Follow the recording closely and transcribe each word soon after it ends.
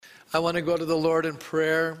I want to go to the Lord in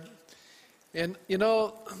prayer. And you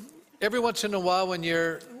know, every once in a while when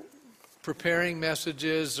you're preparing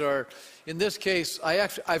messages, or in this case,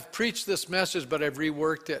 I've preached this message, but I've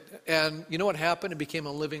reworked it. And you know what happened? It became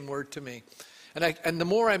a living word to me. And the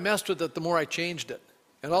more I messed with it, the more I changed it.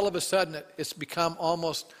 And all of a sudden, it's become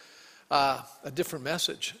almost a different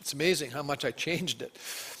message. It's amazing how much I changed it.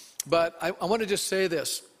 But I want to just say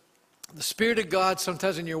this. The Spirit of God,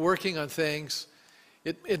 sometimes when you're working on things,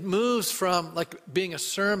 it moves from like being a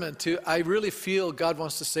sermon to, I really feel God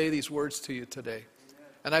wants to say these words to you today.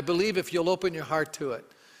 And I believe if you'll open your heart to it,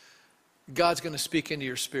 God's going to speak into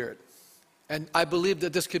your spirit. And I believe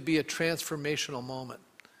that this could be a transformational moment.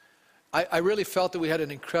 I really felt that we had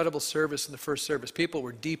an incredible service in the first service. People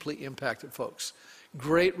were deeply impacted, folks.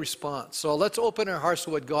 Great response. So let's open our hearts to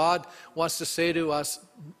what God wants to say to us,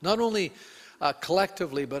 not only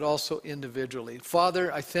collectively, but also individually.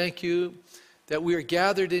 Father, I thank you that we are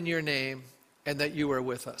gathered in your name and that you are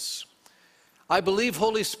with us. I believe,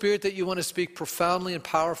 Holy Spirit, that you want to speak profoundly and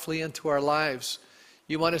powerfully into our lives.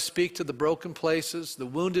 You want to speak to the broken places, the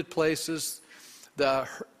wounded places, the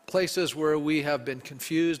places where we have been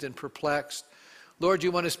confused and perplexed. Lord,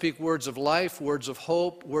 you want to speak words of life, words of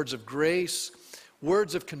hope, words of grace,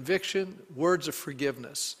 words of conviction, words of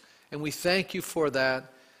forgiveness. And we thank you for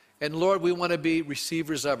that. And Lord, we want to be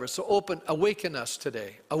receivers of it. So awaken us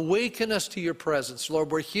today. Awaken us to your presence.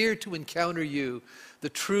 Lord, we're here to encounter you, the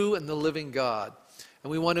true and the living God.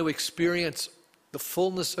 And we want to experience the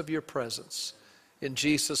fullness of your presence. In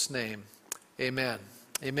Jesus' name, amen.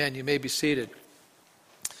 Amen. You may be seated.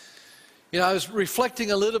 You know, I was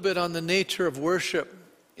reflecting a little bit on the nature of worship.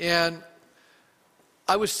 And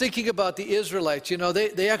I was thinking about the Israelites. You know,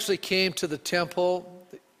 they actually came to the temple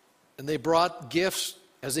and they brought gifts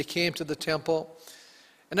as they came to the temple.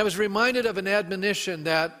 And I was reminded of an admonition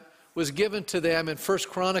that was given to them in 1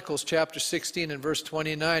 Chronicles chapter 16 and verse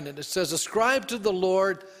 29. And it says, ascribe to the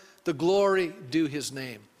Lord the glory due his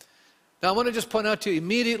name. Now I want to just point out to you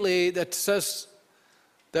immediately that says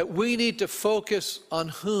that we need to focus on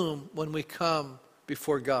whom when we come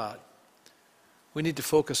before God. We need to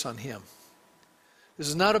focus on him. This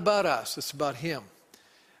is not about us, it's about him.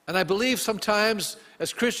 And I believe sometimes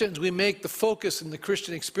as Christians we make the focus in the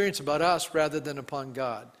Christian experience about us rather than upon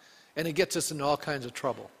God. And it gets us into all kinds of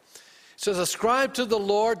trouble. It says, ascribe to the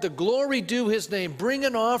Lord the glory due his name. Bring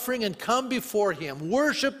an offering and come before him.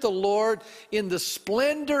 Worship the Lord in the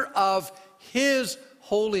splendor of his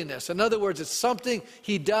holiness. In other words, it's something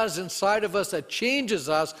he does inside of us that changes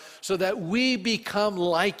us so that we become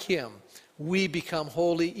like him. We become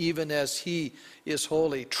holy even as he is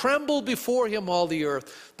holy. Tremble before him, all the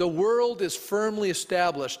earth. The world is firmly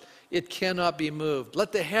established. It cannot be moved.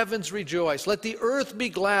 Let the heavens rejoice. Let the earth be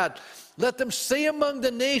glad. Let them say among the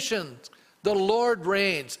nations, the Lord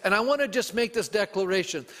reigns. And I want to just make this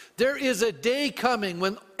declaration. There is a day coming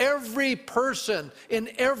when every person in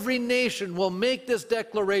every nation will make this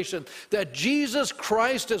declaration that Jesus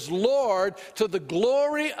Christ is Lord to the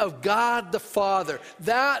glory of God the Father.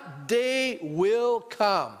 That day will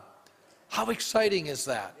come. How exciting is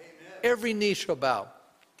that? Amen. Every knee shall bow.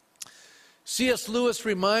 C.S. Lewis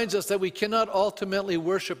reminds us that we cannot ultimately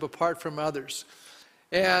worship apart from others.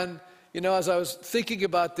 And you know, as I was thinking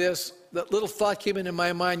about this, that little thought came into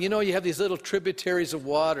my mind. You know, you have these little tributaries of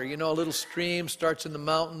water. You know, a little stream starts in the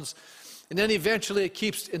mountains. And then eventually it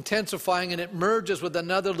keeps intensifying and it merges with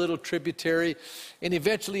another little tributary. And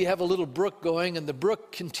eventually you have a little brook going and the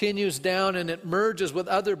brook continues down and it merges with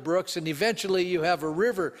other brooks. And eventually you have a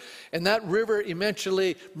river. And that river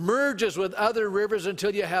eventually merges with other rivers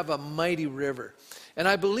until you have a mighty river. And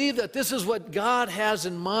I believe that this is what God has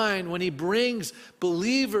in mind when he brings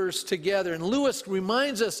believers together. And Lewis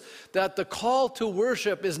reminds us that the call to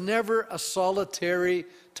worship is never a solitary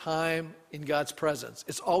time in God's presence.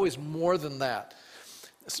 It's always more than that.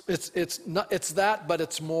 It's that, but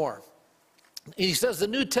it's more. And he says the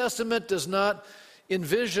New Testament does not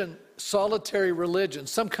envision solitary religion,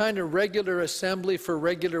 some kind of regular assembly for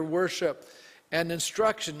regular worship. And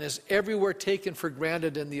instruction is everywhere taken for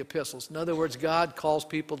granted in the epistles. In other words, God calls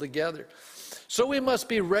people together. So we must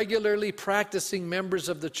be regularly practicing members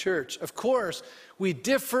of the church. Of course, we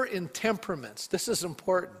differ in temperaments. This is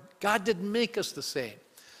important. God didn't make us the same.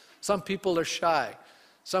 Some people are shy.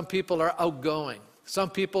 Some people are outgoing. Some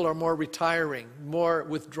people are more retiring, more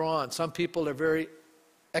withdrawn. Some people are very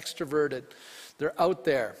extroverted. They're out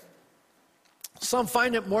there. Some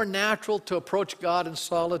find it more natural to approach God in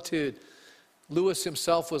solitude. Lewis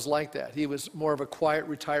himself was like that. He was more of a quiet,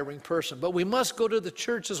 retiring person. But we must go to the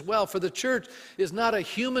church as well, for the church is not a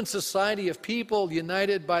human society of people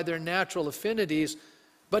united by their natural affinities,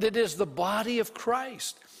 but it is the body of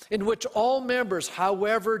Christ. in which all members,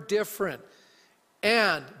 however different,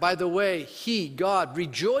 and, by the way, He, God,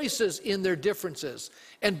 rejoices in their differences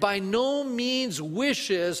and by no means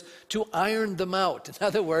wishes to iron them out. In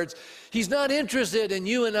other words, He's not interested in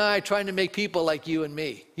you and I trying to make people like you and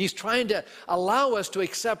me. He's trying to allow us to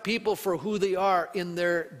accept people for who they are in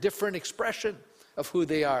their different expression of who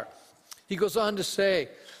they are. He goes on to say,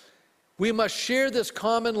 we must share this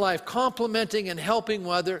common life, complementing and helping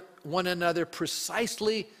one another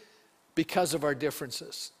precisely because of our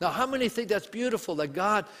differences. Now, how many think that's beautiful, that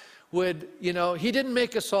God would, He didn't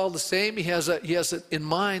make us all the same. He has it in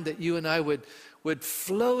mind that you and I would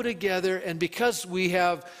flow together, and because we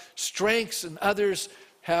have strengths and others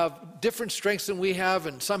have different strengths than we have,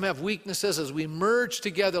 and some have weaknesses, as we merge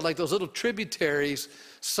together like those little tributaries,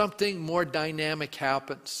 something more dynamic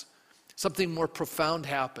happens. Something more profound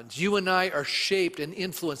happens. You and I are shaped and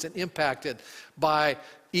influenced and impacted by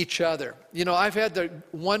each other. I've had the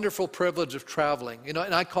wonderful privilege of traveling, and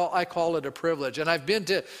I call it a privilege. And I've been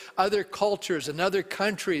to other cultures and other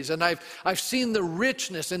countries, and I've seen the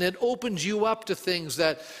richness, and it opens you up to things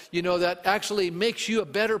that, that actually makes you a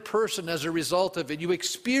better person as a result of it. You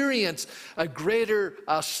experience a greater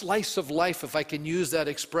slice of life, if I can use that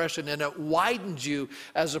expression, and it widens you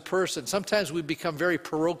as a person. Sometimes we become very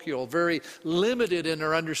parochial, very limited in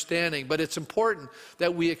our understanding, but it's important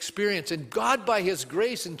that we experience. And God, by His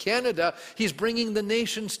grace in Canada, He's bringing the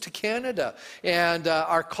nations to Canada. And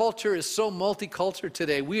our culture is so multicultural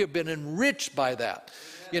today. We have been enriched by that.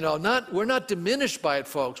 We're not diminished by it,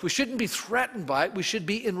 folks. We shouldn't be threatened by it. We should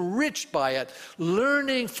be enriched by it,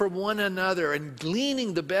 learning from one another and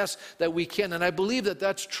gleaning the best that we can. And I believe that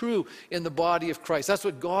that's true in the body of Christ. That's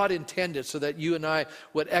what God intended, so that you and I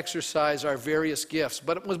would exercise our various gifts.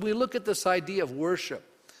 But when we look at this idea of worship,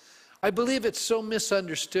 I believe it's so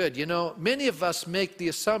misunderstood. Many of us make the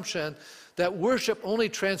assumption that worship only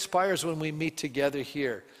transpires when we meet together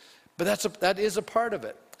here. But that is a part of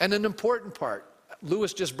it, and an important part.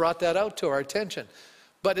 Lewis just brought that out to our attention.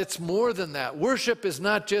 But it's more than that. Worship is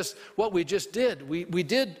not just what we just did. We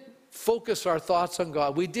did focus our thoughts on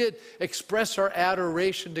God. We did express our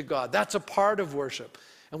adoration to God. That's a part of worship.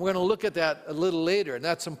 And we're going to look at that a little later, and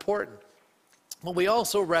that's important. But we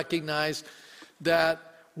also recognize that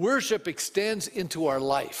worship extends into our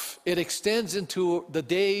life. It extends into the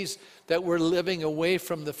days that we're living away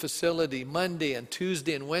from the facility. Monday and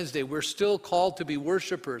Tuesday and Wednesday, we're still called to be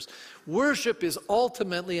worshipers. Worship is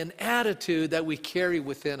ultimately an attitude that we carry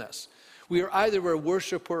within us. We are either a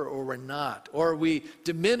worshiper or we're not, or we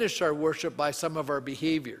diminish our worship by some of our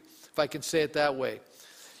behavior, if I can say it that way.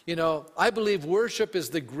 I believe worship is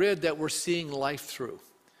the grid that we're seeing life through.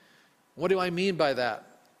 What do I mean by that?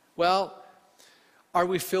 Well, are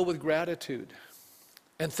we filled with gratitude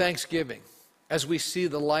and thanksgiving as we see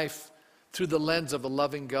the life through the lens of a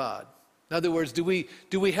loving God? In other words, do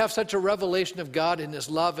we have such a revelation of God in His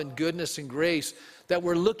love and goodness and grace that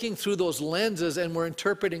we're looking through those lenses and we're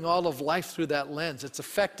interpreting all of life through that lens? It's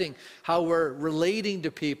affecting how we're relating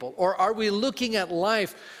to people. Or are we looking at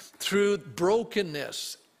life through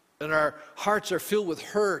brokenness, and our hearts are filled with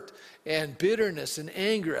hurt and bitterness and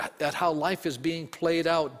anger at how life is being played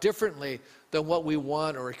out differently than what we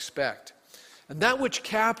want or expect? And that which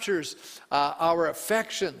captures our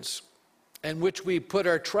affections and which we put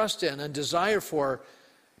our trust in and desire for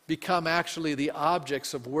become actually the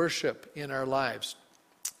objects of worship in our lives.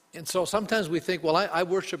 And so sometimes we think, well, I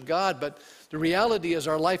worship God, but the reality is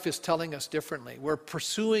our life is telling us differently. We're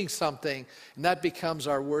pursuing something, and that becomes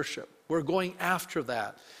our worship. We're going after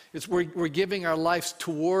that. We're giving our lives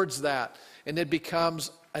towards that, and it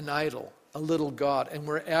becomes an idol, a little God, and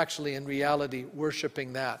we're actually in reality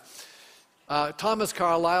worshiping that. Thomas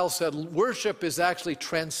Carlyle said, worship is actually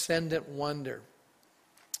transcendent wonder.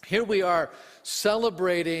 Here we are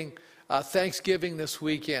celebrating Thanksgiving this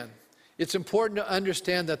weekend. It's important to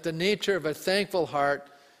understand that the nature of a thankful heart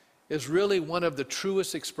is really one of the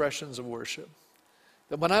truest expressions of worship.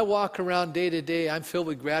 That when I walk around day to day, I'm filled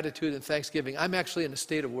with gratitude and thanksgiving. I'm actually in a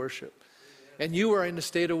state of worship. And you are in a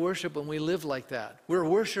state of worship when we live like that. We're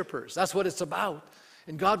worshipers. That's what it's about.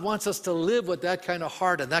 And God wants us to live with that kind of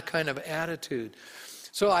heart and that kind of attitude.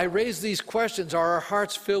 So I raise these questions. Are our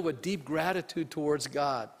hearts filled with deep gratitude towards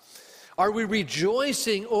God? Are we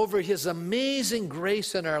rejoicing over His amazing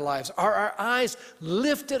grace in our lives? Are our eyes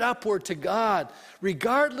lifted upward to God,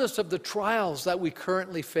 regardless of the trials that we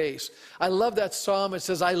currently face? I love that psalm. It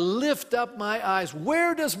says, I lift up my eyes.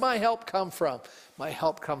 Where does my help come from? My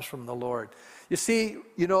help comes from the Lord. You see,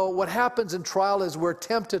 what happens in trial is we're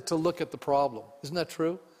tempted to look at the problem. Isn't that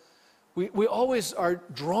true? We always are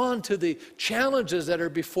drawn to the challenges that are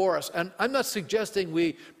before us. And I'm not suggesting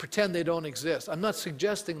we pretend they don't exist. I'm not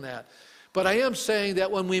suggesting that. But I am saying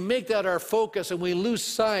that when we make that our focus and we lose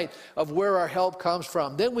sight of where our help comes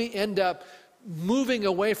from, then we end up moving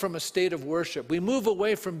away from a state of worship. We move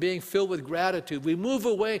away from being filled with gratitude. We move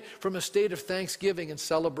away from a state of thanksgiving and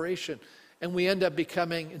celebration. And we end up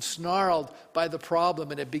becoming ensnarled by the problem,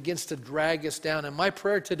 and it begins to drag us down. And my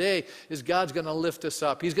prayer today is God's going to lift us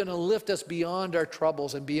up. He's going to lift us beyond our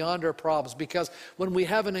troubles and beyond our problems, because when we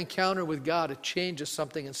have an encounter with God, it changes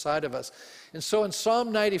something inside of us. And so in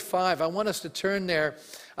Psalm 95, I want us to turn there.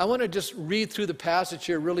 I want to just read through the passage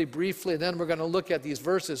here really briefly, and then we're going to look at these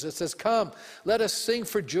verses. It says, "Come, let us sing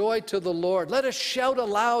for joy to the Lord. Let us shout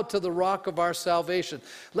aloud to the rock of our salvation.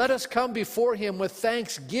 Let us come before him with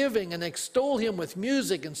thanksgiving and extol him with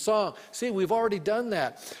music and song." See, we've already done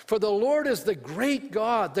that. "For the Lord is the great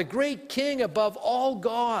God, the great King above all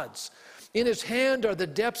gods. In his hand are the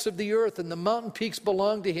depths of the earth, and the mountain peaks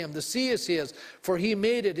belong to him. The sea is his, for he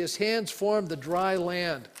made it. His hands formed the dry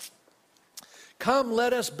land. Come,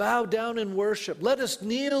 let us bow down and worship. Let us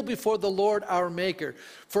kneel before the Lord our Maker.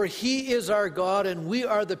 For he is our God, and we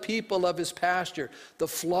are the people of his pasture, the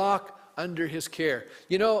flock under his care."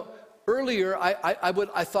 You know, earlier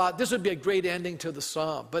I thought this would be a great ending to the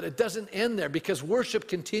psalm, but it doesn't end there, because worship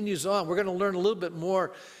continues on. We're going to learn a little bit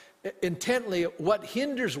more intently what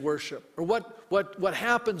hinders worship, or what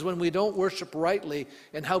happens when we don't worship rightly,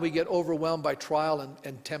 and how we get overwhelmed by trial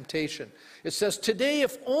and temptation. It says, "Today,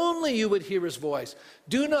 if only you would hear his voice.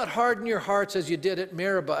 Do not harden your hearts as you did at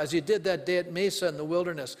Meribah, as you did that day at Mesa in the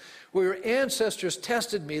wilderness, where your ancestors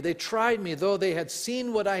tested me. They tried me, though they had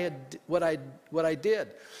seen what I did.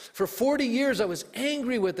 For 40 years I was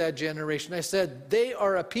angry with that generation. I said, they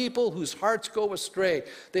are a people whose hearts go astray.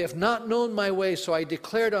 They have not known my way, so I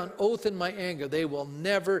declared on oath in my anger, they will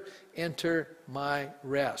never enter my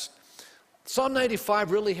rest." Psalm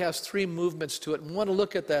 95 really has three movements to it, and we want to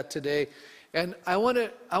look at that today. And I want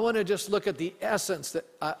to just look at the essence,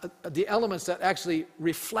 the elements that actually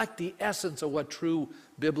reflect the essence of what true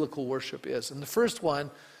biblical worship is. And the first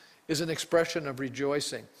one is an expression of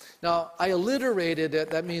rejoicing. Now, I alliterated it.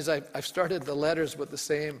 That means I've started the letters with the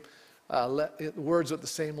same words with the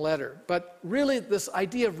same letter. But really, this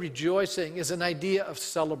idea of rejoicing is an idea of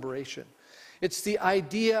celebration. It's the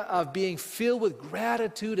idea of being filled with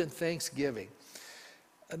gratitude and thanksgiving.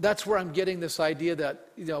 That's where I'm getting this idea that,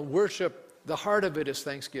 worship, the heart of it is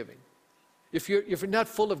thanksgiving. If you're not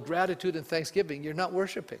full of gratitude and thanksgiving, you're not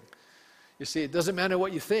worshiping. You see, it doesn't matter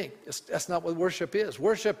what you think. That's not what worship is.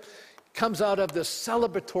 Worship comes out of this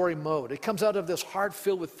celebratory mode. It comes out of this heart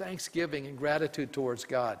filled with thanksgiving and gratitude towards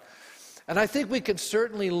God. And I think we can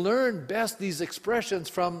certainly learn best these expressions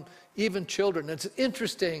from even children. It's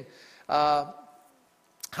interesting how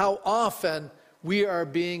often we are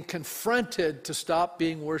being confronted to stop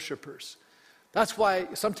being worshipers. That's why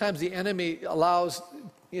sometimes the enemy allows,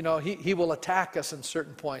 he will attack us in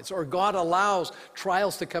certain points. Or God allows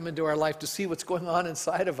trials to come into our life to see what's going on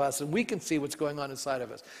inside of us, and we can see what's going on inside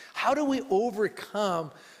of us. How do we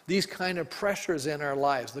overcome these kind of pressures in our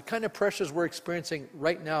lives, the kind of pressures we're experiencing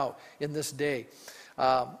right now in this day?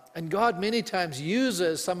 And God many times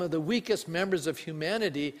uses some of the weakest members of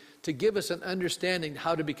humanity to give us an understanding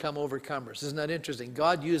how to become overcomers. Isn't that interesting?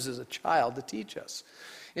 God uses a child to teach us.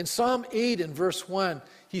 In Psalm 8 in verse 1,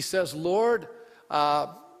 he says, "Lord,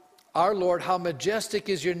 our Lord, how majestic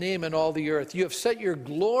is your name in all the earth. You have set your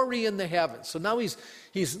glory in the heavens." So now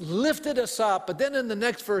he's lifted us up. But then in the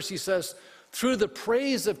next verse he says, "Through the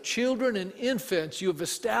praise of children and infants, you have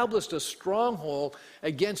established a stronghold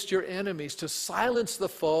against your enemies to silence the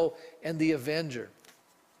foe and the avenger."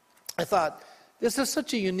 I thought, this is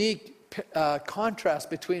such a unique contrast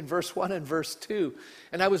between verse 1 and verse 2.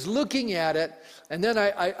 And I was looking at it, and then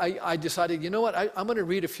I decided, I'm going to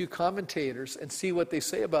read a few commentators and see what they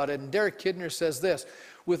say about it. And Derek Kidner says this: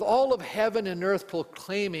 "With all of heaven and earth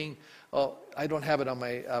proclaiming," I don't have it on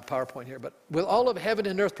my PowerPoint here, but "with all of heaven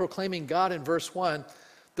and earth proclaiming God in verse 1,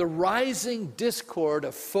 the rising discord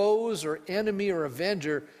of foes or enemy or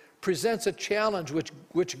avenger presents a challenge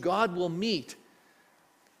which God will meet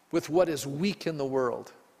with what is weak in the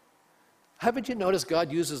world." Haven't you noticed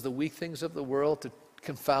God uses the weak things of the world to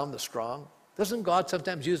confound the strong? Doesn't God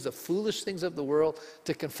sometimes use the foolish things of the world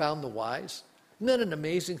to confound the wise? Isn't that an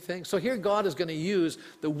amazing thing? So here God is going to use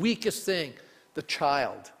the weakest thing, the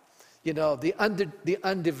child, the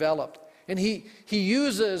undeveloped. And he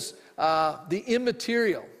uses the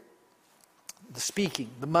immaterial, the speaking,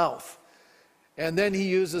 the mouth. And then he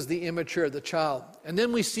uses the immature, the child. And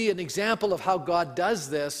then we see an example of how God does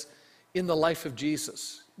this in the life of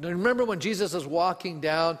Jesus. Now remember when Jesus is walking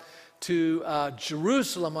down to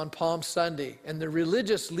Jerusalem on Palm Sunday, and the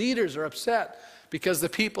religious leaders are upset because the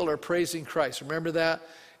people are praising Christ. Remember that?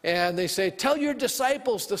 And they say, tell your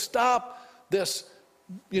disciples to stop this,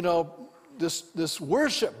 this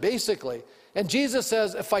worship, basically. And Jesus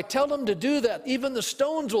says, if I tell them to do that, even the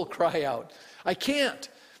stones will cry out. I can't,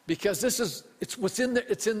 because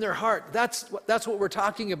it's in their heart. That's what we're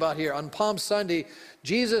talking about here. On Palm Sunday,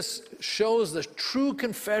 Jesus shows the true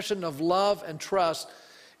confession of love and trust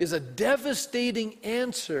is a devastating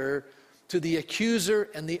answer to the accuser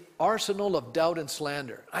and the arsenal of doubt and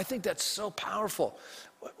slander. I think that's so powerful.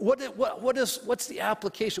 What's the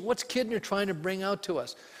application? What's Kidner trying to bring out to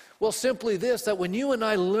us? Well, simply this, that when you and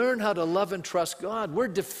I learn how to love and trust God, we're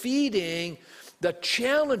defeating the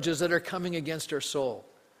challenges that are coming against our soul.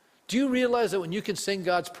 Do you realize that when you can sing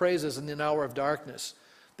God's praises in an hour of darkness,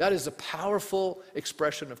 that is a powerful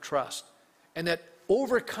expression of trust, and that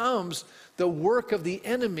overcomes the work of the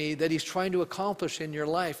enemy that he's trying to accomplish in your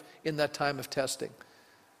life in that time of testing.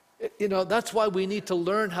 That's why we need to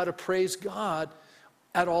learn how to praise God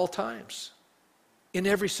at all times, in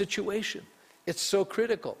every situation. It's so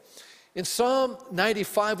critical. In Psalm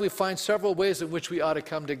 95, we find several ways in which we ought to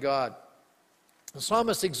come to God. The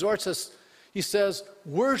psalmist exhorts us, he says,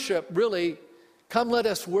 worship, really, come let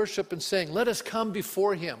us worship and sing. Let us come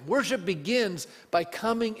before him. Worship begins by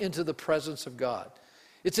coming into the presence of God.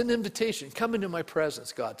 It's an invitation. Come into my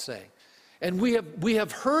presence, God's saying. And we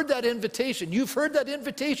have heard that invitation. You've heard that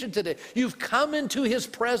invitation today. You've come into his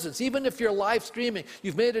presence. Even if you're live streaming,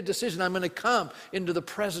 you've made a decision, I'm going to come into the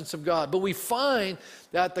presence of God. But we find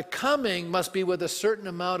that the coming must be with a certain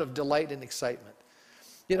amount of delight and excitement.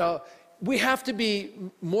 We have to be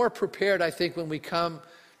more prepared, I think, when we come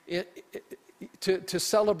to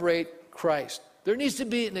celebrate Christ. There needs to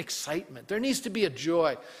be an excitement. There needs to be a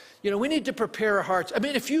joy. We need to prepare our hearts. I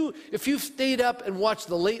mean, if you've stayed up and watched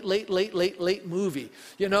the late movie,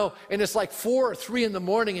 and it's like 4 or 3 in the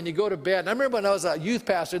morning and you go to bed. And I remember when I was a youth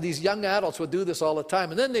pastor, these young adults would do this all the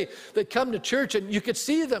time. And then they'd come to church and you could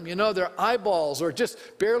see them, their eyeballs were just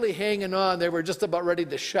barely hanging on. They were just about ready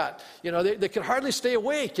to shut. They could hardly stay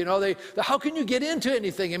awake. How can you get into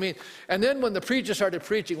anything? I mean, and then when the preacher started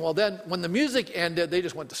preaching, well, then when the music ended, they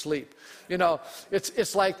just went to sleep.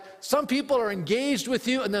 It's like some people are engaged with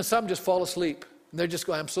you and then some just fall asleep. And they're just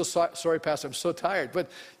going, I'm so sorry, Pastor, I'm so tired.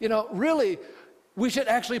 But, really, we should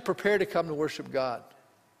actually prepare to come to worship God.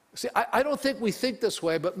 See, I don't think we think this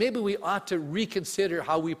way, but maybe we ought to reconsider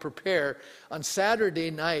how we prepare on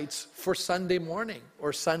Saturday nights for Sunday morning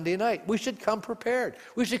or Sunday night. We should come prepared.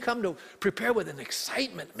 We should come to prepare with an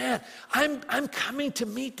excitement. Man, I'm coming to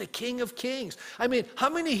meet the King of Kings. I mean, how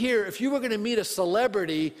many here, if you were going to meet a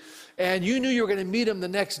celebrity and you knew you were going to meet him the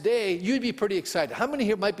next day, you'd be pretty excited. How many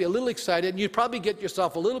here might be a little excited, and you'd probably get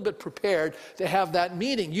yourself a little bit prepared to have that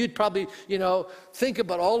meeting? You'd probably, think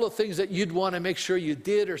about all the things that you'd want to make sure you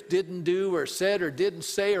did or didn't do or said or didn't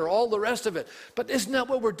say or all the rest of it. But isn't that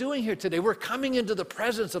what we're doing here today? We're coming into the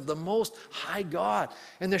presence of the Most High God,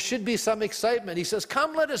 and there should be some excitement. He says,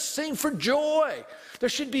 come, let us sing for joy. There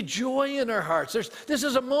should be joy in our hearts. This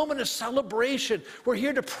is a moment of celebration. We're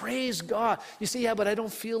here to praise God. You see, yeah, but I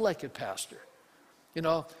don't feel like it, Pastor.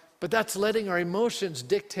 But that's letting our emotions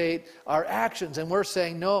dictate our actions. And we're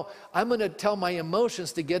saying, no, I'm going to tell my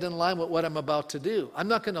emotions to get in line with what I'm about to do. I'm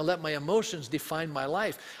not going to let my emotions define my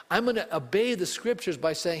life. I'm going to obey the scriptures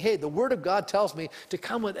by saying, hey, the Word of God tells me to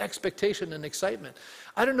come with expectation and excitement.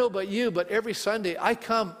 I don't know about you, but every Sunday I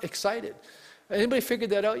come excited. Anybody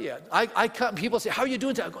figured that out yet? I come, people say, how are you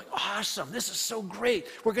doing today? I'm going, awesome, this is so great.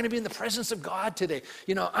 We're going to be in the presence of God today.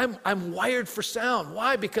 I'm wired for sound.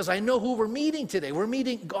 Why? Because I know who we're meeting today. We're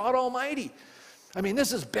meeting God Almighty. I mean,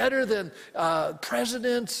 this is better than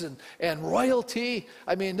presidents and royalty.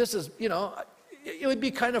 I mean, this is, it would be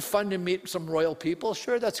kind of fun to meet some royal people.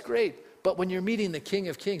 Sure, that's great. But when you're meeting the King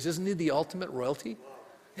of Kings, isn't he the ultimate royalty?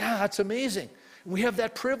 Yeah, that's amazing. We have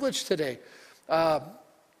that privilege today.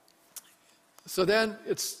 So then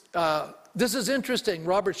this is interesting.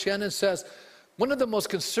 Robert Shannon says, one of the most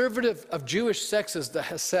conservative of Jewish sects is the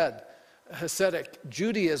Hasidic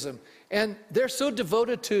Judaism. And they're so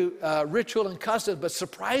devoted to ritual and custom, but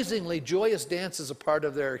surprisingly, joyous dance is a part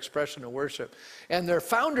of their expression of worship. And their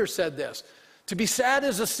founder said this, to be sad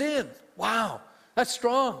is a sin. Wow, that's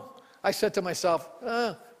strong. I said to myself,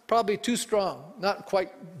 probably too strong, not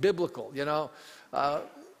quite biblical,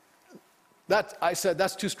 I said,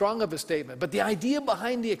 that's too strong of a statement. But the idea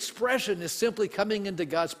behind the expression is simply coming into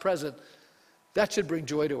God's presence. That should bring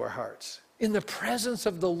joy to our hearts. In the presence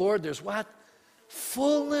of the Lord, there's what?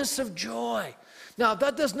 Fullness of joy. Now,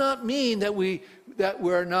 that does not mean that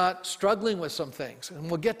we're not struggling with some things. And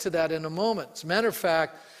we'll get to that in a moment. As a matter of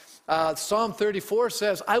fact, Psalm 34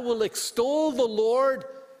 says, I will extol the Lord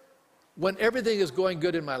when everything is going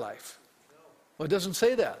good in my life. Well, it doesn't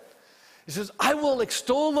say that. It says, I will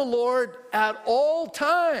extol the Lord at all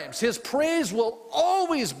times. His praise will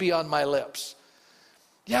always be on my lips.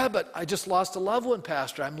 Yeah, but I just lost a loved one,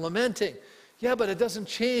 Pastor. I'm lamenting. Yeah, but it doesn't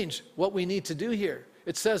change what we need to do here.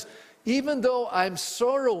 It says, even though I'm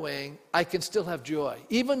sorrowing, I can still have joy.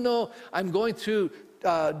 Even though I'm going through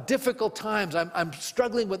difficult times, I'm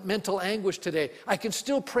struggling with mental anguish today, I can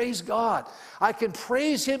still praise God. I can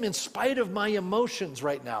praise Him in spite of my emotions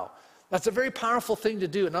right now. That's a very powerful thing to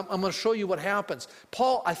do, and I'm going to show you what happens.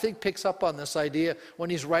 Paul, I think, picks up on this idea when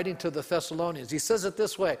he's writing to the Thessalonians. He says it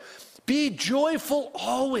this way, be joyful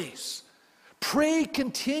always, pray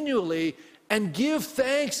continually, and give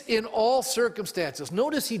thanks in all circumstances.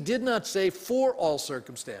 Notice he did not say for all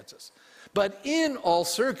circumstances, but in all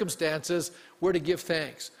circumstances, we're to give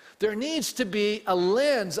thanks. There needs to be a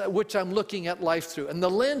lens at which I'm looking at life through. And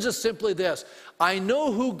the lens is simply this. I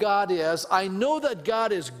know who God is. I know that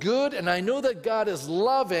God is good, and I know that God is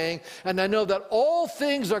loving, and I know that all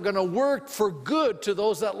things are going to work for good to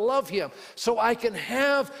those that love Him. So I can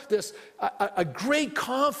have this a great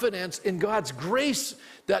confidence in God's grace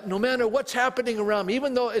that no matter what's happening around me,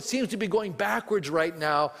 even though it seems to be going backwards right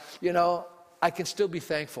now, I can still be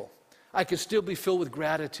thankful. I can still be filled with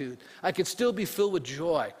gratitude. I can still be filled with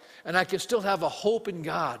joy. And I can still have a hope in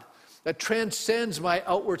God that transcends my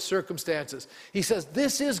outward circumstances. He says,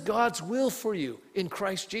 this is God's will for you in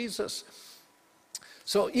Christ Jesus.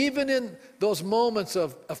 So even in those moments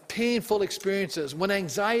of painful experiences, when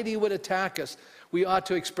anxiety would attack us, we ought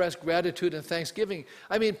to express gratitude and thanksgiving.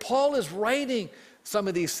 I mean, Paul is writing some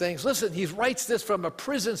of these things. Listen, he writes this from a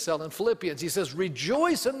prison cell in Philippians. He says,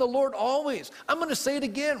 rejoice in the Lord always. I'm going to say it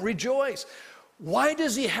again, rejoice. Why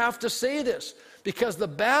does he have to say this? Because the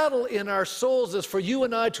battle in our souls is for you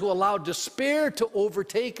and I to allow despair to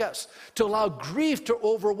overtake us, to allow grief to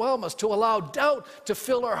overwhelm us, to allow doubt to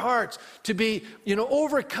fill our hearts, to be,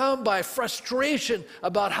 overcome by frustration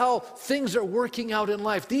about how things are working out in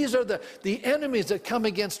life. These are the enemies that come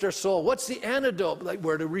against our soul. What's the antidote?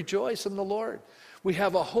 We're to rejoice in the Lord. We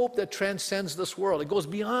have a hope that transcends this world. It goes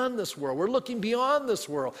beyond this world. We're looking beyond this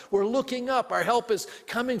world. We're looking up. Our help is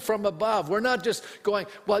coming from above. We're not just going,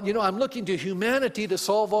 I'm looking to humanity to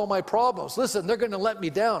solve all my problems. Listen, they're going to let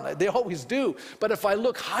me down. They always do. But if I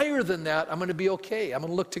look higher than that, I'm going to be okay. I'm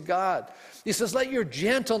going to look to God. He says, let your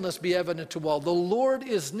gentleness be evident to all. The Lord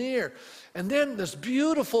is near. And then this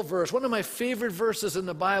beautiful verse, one of my favorite verses in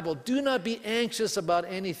the Bible, do not be anxious about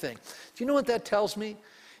anything. Do you know what that tells me?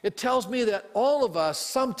 It tells me that all of us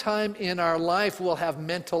sometime in our life will have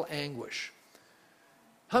mental anguish.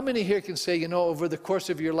 How many here can say, over the course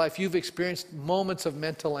of your life, you've experienced moments of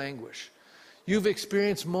mental anguish? You've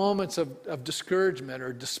experienced moments of discouragement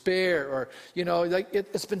or despair or,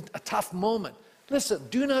 it's been a tough moment. Listen,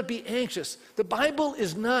 do not be anxious. The Bible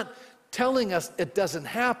is not telling us it doesn't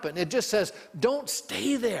happen. It just says, don't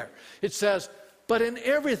stay there. It says, but in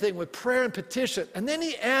everything with prayer and petition. And then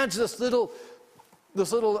he adds this little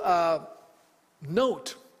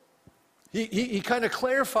note. He kind of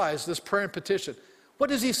clarifies this prayer and petition. What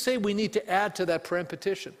does he say we need to add to that prayer and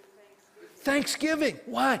petition? Thanksgiving.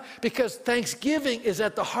 Why? Because thanksgiving is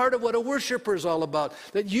at the heart of what a worshiper is all about.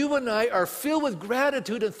 That you and I are filled with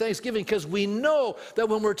gratitude and thanksgiving because we know that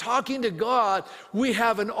when we're talking to God, we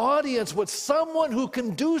have an audience with someone who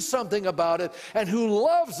can do something about it and who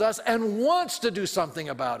loves us and wants to do something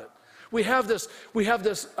about it. We have this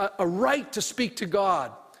a right to speak to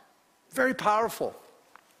God. Very powerful.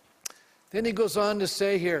 Then he goes on to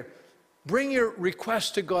say here, bring your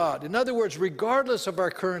request to God. In other words, regardless of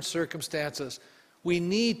our current circumstances, we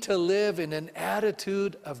need to live in an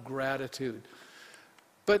attitude of gratitude.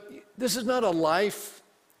 But this is not a life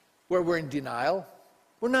where we're in denial.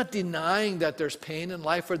 We're not denying that there's pain in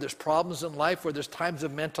life or there's problems in life or there's times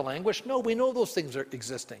of mental anguish. No, we know those things are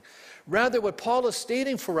existing. Rather, what Paul is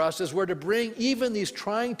stating for us is we're to bring even these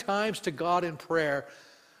trying times to God in prayer,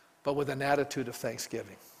 but with an attitude of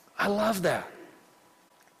thanksgiving. I love that.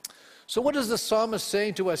 So what is the psalmist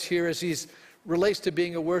saying to us here as he relates to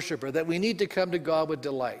being a worshiper? That we need to come to God with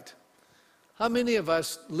delight. How many of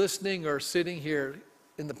us listening or sitting here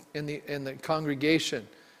in the congregation,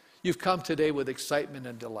 you've come today with excitement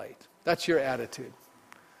and delight? That's your attitude.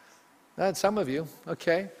 That's some of you,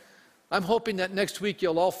 okay? I'm hoping that next week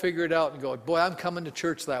you'll all figure it out and go, boy, I'm coming to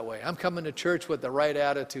church that way. I'm coming to church with the right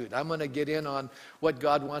attitude. I'm going to get in on what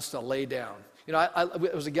God wants to lay down.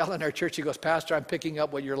 There was a gal in our church, he goes, Pastor, I'm picking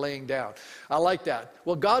up what you're laying down. I like that.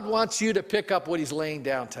 Well, God wants you to pick up what he's laying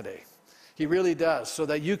down today. He really does, so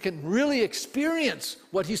that you can really experience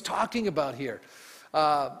what he's talking about here.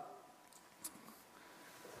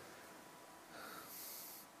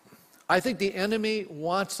 I think the enemy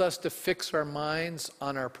wants us to fix our minds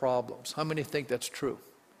on our problems. How many think that's true?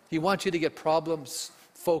 He wants you to get problems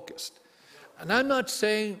focused. And I'm not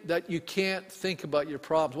saying that you can't think about your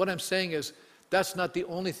problems. What I'm saying is that's not the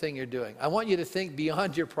only thing you're doing. I want you to think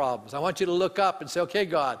beyond your problems. I want you to look up and say, okay,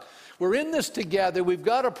 God, we're in this together. We've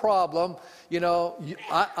got a problem. You know,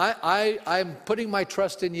 I'm putting my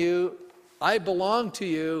trust in you. I belong to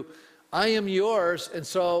you. I am yours, and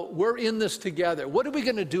so we're in this together. What are we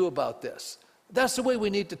going to do about this? That's the way we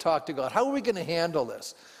need to talk to God. How are we going to handle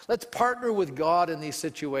this? Let's partner with God in these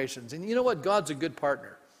situations. And you know what? God's a good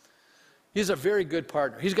partner. He's a very good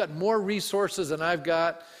partner. He's got more resources than I've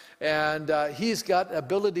got, and he's got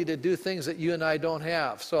ability to do things that you and I don't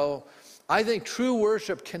have. So I think true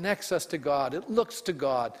worship connects us to God. It looks to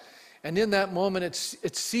God. And in that moment,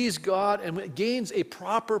 it sees God and it gains a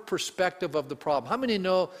proper perspective of the problem. How many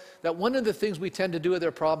know that one of the things we tend to do with our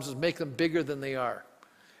problems is make them bigger than they are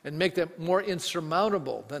and make them more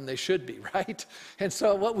insurmountable than they should be, right? And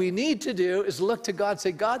so what we need to do is look to God and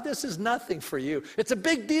say, God, this is nothing for you. It's a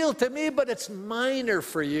big deal to me, but it's minor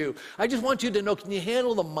for you. I just want you to know, can you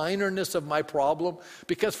handle the minorness of my problem?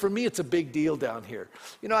 Because for me, it's a big deal down here.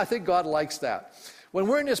 You know, I think God likes that. When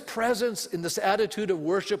we're in His presence, in this attitude of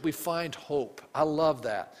worship, we find hope. I love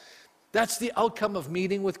that. That's the outcome of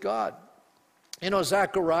meeting with God. You know,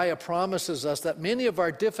 Zechariah promises us that many of our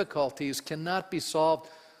difficulties cannot be solved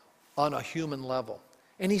on a human level.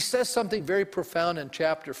 And he says something very profound in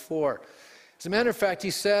chapter 4. As a matter of fact,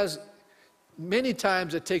 he says many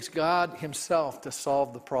times it takes God Himself to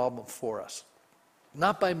solve the problem for us.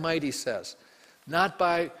 Not by might, he says. Not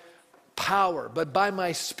by power, but by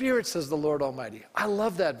my Spirit, says the Lord Almighty. I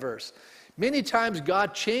love that verse. Many times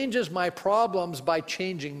God changes my problems by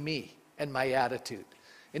changing me and my attitude.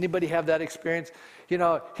 Anybody have that experience? You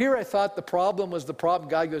know, here I thought the problem was the problem.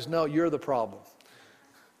 God goes, no, you're the problem.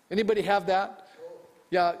 Anybody have that?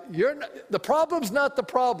 Yeah, the problem's not the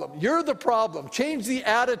problem. You're the problem. Change the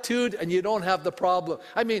attitude and you don't have the problem.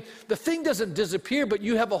 I mean, the thing doesn't disappear, but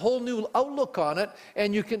you have a whole new outlook on it,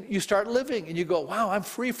 and you start living and you go, wow, I'm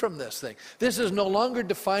free from this thing. This is no longer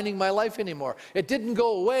defining my life anymore. It didn't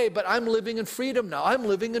go away, but I'm living in freedom now. I'm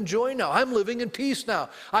living in joy now. I'm living in peace now.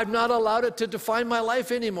 I've not allowed it to define my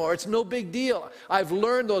life anymore. It's no big deal. I've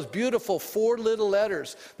learned those beautiful 4 little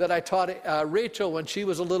letters that I taught Rachel when she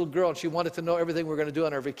was a little girl, and she wanted to know everything we're going to do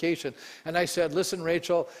on our vacation. And I said, listen,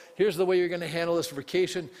 Rachel, here's the way you're going to handle this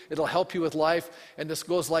vacation. It'll help you with life. And this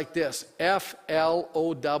goes like this: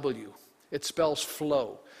 F-L-O-W. It spells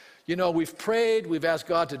flow. You know, we've prayed, we've asked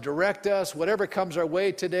God to direct us. Whatever comes our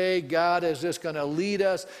way today, God is just going to lead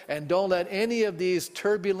us. And don't let any of these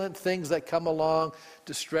turbulent things that come along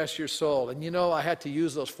distress your soul. And you know, I had to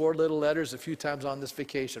use those 4 little letters a few times on this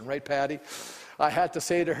vacation, right, Patty? I had to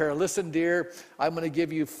say to her, listen, dear, I'm going to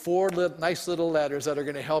give you 4 nice little letters that are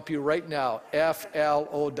going to help you right now.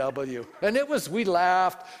 F-L-O-W. And we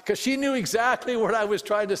laughed because she knew exactly what I was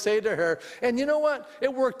trying to say to her. And you know what?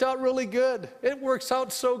 It worked out really good. It works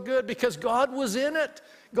out so good because God was in it.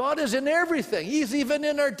 God is in everything. He's even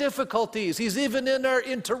in our difficulties. He's even in our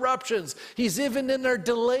interruptions. He's even in our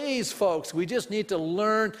delays, folks. We just need to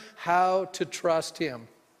learn how to trust Him.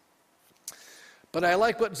 But I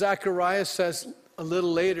like what Zechariah says a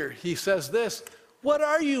little later. He says this: what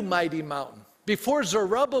are you, mighty mountain? Before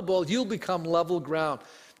Zerubbabel, you'll become level ground.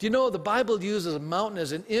 Do you know the Bible uses a mountain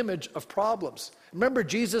as an image of problems? Remember,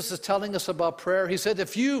 Jesus is telling us about prayer. He said,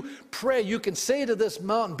 if you pray, you can say to this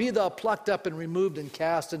mountain, be thou plucked up and removed and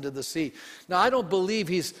cast into the sea. Now, I don't believe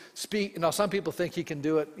he's speaking. Some people think he can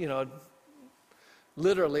do it,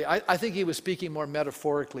 literally. I think he was speaking more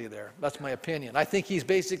metaphorically there. That's my opinion. I think he's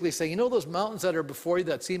basically saying, those mountains that are before you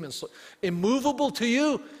that seem immovable to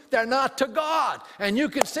you, they're not to God. And you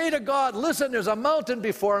can say to God, listen, there's a mountain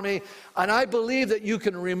before me, and I believe that you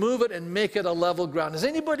can remove it and make it a level ground. Does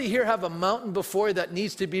anybody here have a mountain before you that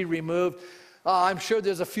needs to be removed? I'm sure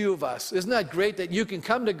there's a few of us. Isn't that great that you can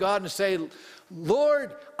come to God and say,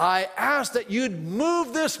 Lord, I ask that you'd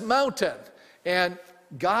move this mountain. And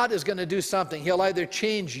God is going to do something. He'll either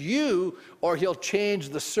change you or He'll change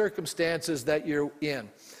the circumstances that you're in.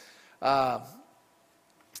 Now,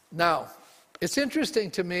 it's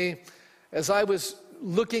interesting to me, as I was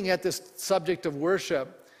looking at this subject of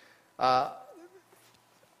worship, I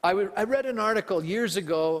read an article years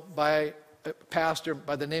ago by a pastor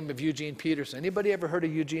by the name of Eugene Peterson. Anybody ever heard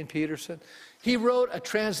of Eugene Peterson? He wrote a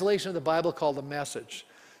translation of the Bible called The Message.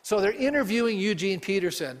 So they're interviewing Eugene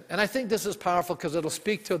Peterson, and I think this is powerful because it'll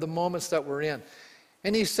speak to the moments that we're in.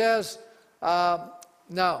 And he says,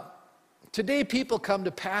 now, today people come to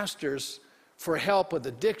pastors for help with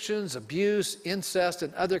addictions, abuse, incest,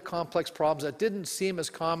 and other complex problems that didn't seem as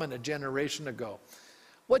common a generation ago.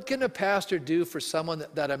 What can a pastor do for someone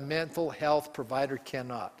that a mental health provider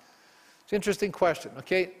cannot? It's an interesting question,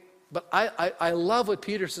 okay? But I love what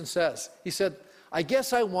Peterson says. He said, I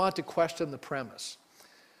guess I want to question the premise.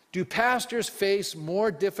 Do pastors face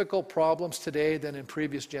more difficult problems today than in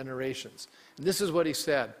previous generations? And this is what he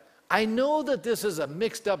said. I know that this is a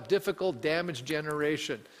mixed up, difficult, damaged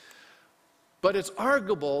generation. But it's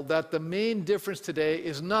arguable that the main difference today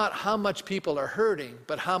is not how much people are hurting,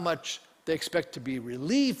 but how much they expect to be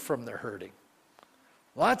relieved from their hurting.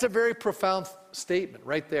 Well, that's a very profound statement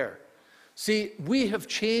right there. See, we have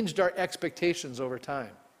changed our expectations over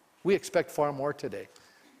time. We expect far more today.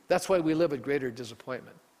 That's why we live with greater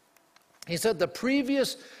disappointment. He said the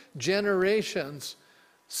previous generations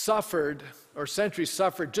suffered, or centuries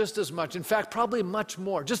suffered just as much. In fact, probably much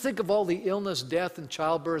more. Just think of all the illness, death, and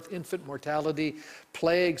childbirth, infant mortality,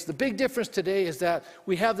 plagues. The big difference today is that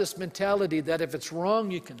we have this mentality that if it's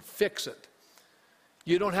wrong, you can fix it.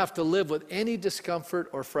 You don't have to live with any discomfort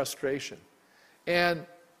or frustration. And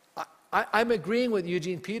I'm agreeing with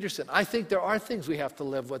Eugene Peterson. I think there are things we have to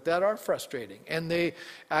live with that are frustrating, and they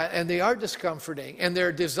are discomforting, and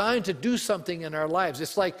they're designed to do something in our lives.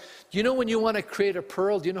 It's like, you know when you want to create a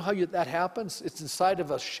pearl, do you know how that happens? It's inside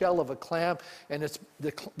of a shell of a clam, and it's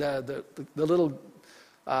the little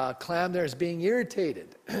clam there is being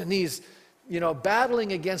irritated. And he's,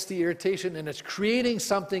 battling against the irritation, and it's creating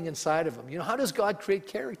something inside of him. How does God create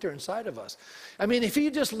character inside of us? I mean, if he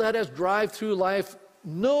just let us drive through life,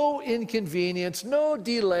 no inconvenience, no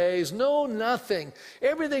delays, no nothing.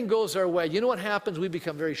 Everything goes our way. You know what happens? We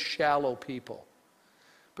become very shallow people.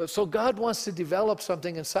 But so God wants to develop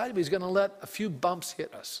something inside of you. He's going to let a few bumps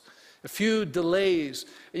hit us, a few delays,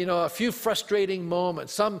 a few frustrating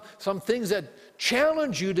moments, some things that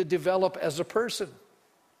challenge you to develop as a person.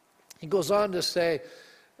 He goes on to say,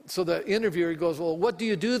 so the interviewer goes, well, what do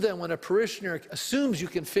you do then when a parishioner assumes you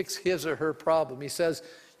can fix his or her problem? He says,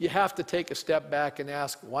 you have to take a step back and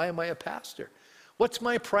ask, why am I a pastor? What's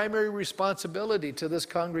my primary responsibility to this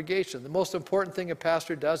congregation? The most important thing a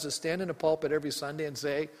pastor does is stand in a pulpit every Sunday and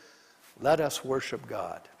say, let us worship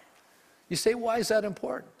God. You say, why is that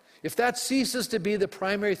important? If that ceases to be the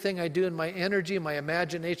primary thing I do in my energy, my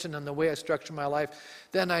imagination, and the way I structure my life,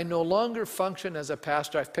 then I no longer function as a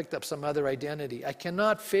pastor. I've picked up some other identity. I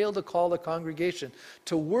cannot fail to call the congregation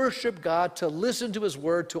to worship God, to listen to His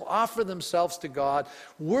Word, to offer themselves to God.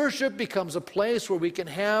 Worship becomes a place where we can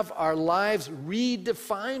have our lives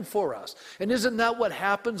redefined for us. And isn't that what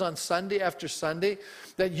happens on Sunday after Sunday?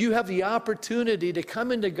 That you have the opportunity to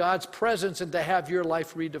come into God's presence and to have your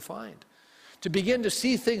life redefined. To begin to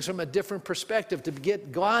see things from a different perspective, to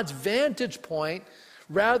get God's vantage point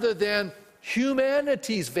rather than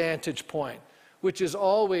humanity's vantage point, which is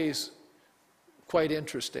always quite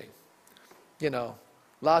interesting.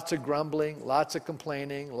 Lots of grumbling, lots of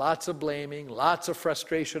complaining, lots of blaming, lots of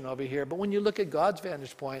frustration over here. But when you look at God's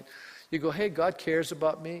vantage point, you go, hey, God cares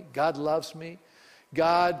about me. God loves me.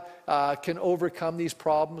 God can overcome these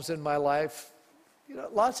problems in my life.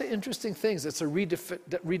 Lots of interesting things. It's a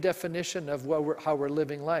redefinition of how we're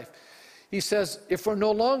living life. He says, if we're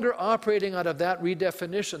no longer operating out of that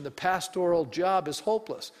redefinition, the pastoral job is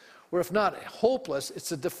hopeless. Or if not hopeless,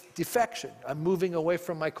 it's a defection. I'm moving away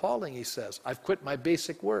from my calling, he says. I've quit my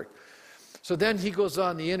basic work. So then he goes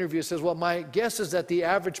on, the interview says, well, my guess is that the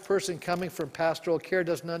average person coming from pastoral care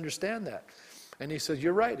doesn't understand that. And he says,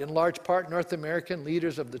 you're right. In large part, North American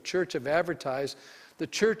leaders of the church have advertised the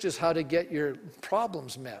church is how to get your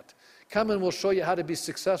problems met. Come and we'll show you how to be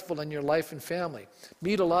successful in your life and family.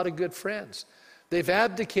 Meet a lot of good friends. They've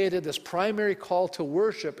abdicated this primary call to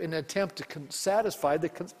worship in an attempt to satisfy the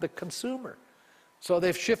consumer. So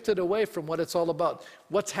they've shifted away from what it's all about.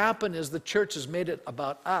 What's happened is the church has made it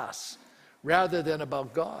about us rather than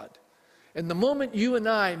about God. And the moment you and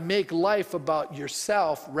I make life about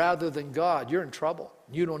yourself rather than God, you're in trouble.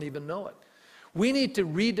 You don't even know it. We need to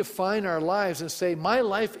redefine our lives and say, my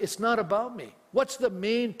life, it's not about me. What's the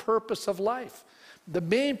main purpose of life? The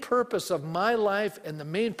main purpose of my life and the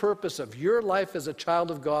main purpose of your life as a child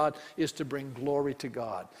of God is to bring glory to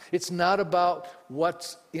God. It's not about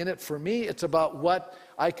what's in it for me. It's about what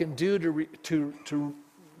I can do to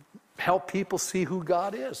help people see who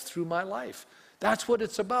God is through my life. That's what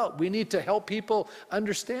it's about. We need to help people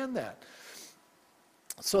understand that.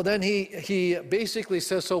 So then he basically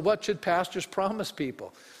says, so what should pastors promise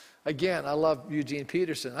people? Again, I love Eugene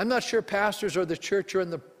Peterson. I'm not sure pastors or the church are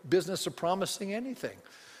in the business of promising anything.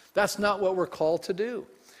 That's not what we're called to do.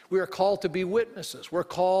 We are called to be witnesses. We're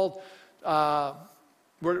called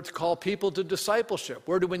We're to call people to discipleship.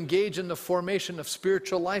 We're to engage in the formation of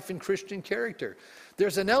spiritual life and Christian character.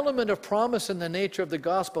 There's an element of promise in the nature of the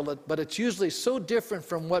gospel, but it's usually so different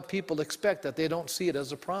from what people expect that they don't see it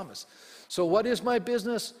as a promise. So what is my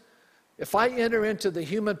business? If I enter into the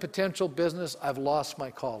human potential business, I've lost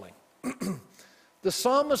my calling. The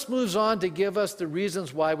psalmist moves on to give us the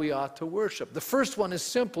reasons why we ought to worship. The first one is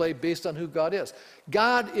simply based on who God is.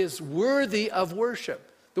 God is worthy of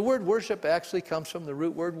worship. The word worship actually comes from the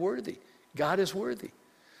root word worthy. God is worthy.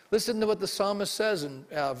 Listen to what the psalmist says in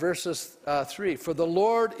verses 3. For the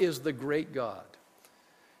Lord is the great God,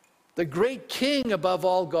 the great King above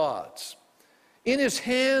all gods. In his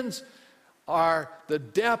hands are the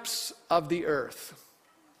depths of the earth,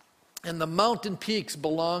 and the mountain peaks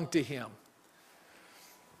belong to him.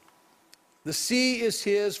 The sea is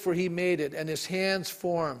his, for he made it, and his hands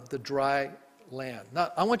formed the dry land.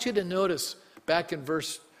 Now, I want you to notice back in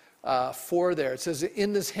verse 4 there, it says,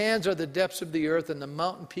 in his hands are the depths of the earth, and the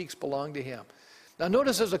mountain peaks belong to him. Now,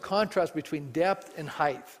 notice there's a contrast between depth and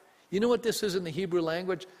height. You know what this is in the Hebrew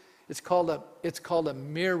language? It's called a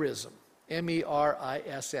merism,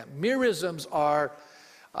 M-E-R-I-S-M. Merisms are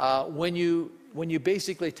when you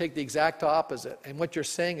basically take the exact opposite, and what you're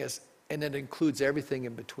saying is, and it includes everything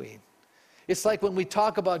in between. It's like when we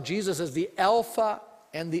talk about Jesus as the Alpha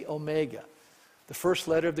and the Omega. The first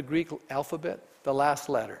letter of the Greek alphabet, the last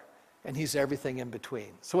letter, and he's everything in between.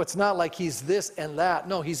 So it's not like he's this and that.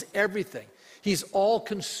 No, he's everything. He's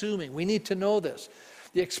all-consuming. We need to know this.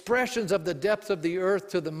 The expressions of the depth of the earth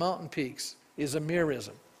to the mountain peaks is a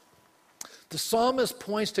merism. The psalmist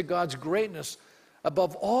points to God's greatness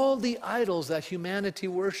above all the idols that humanity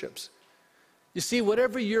worships. You see,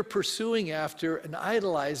 whatever you're pursuing after and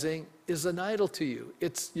idolizing is an idol to you.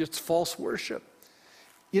 It's false worship.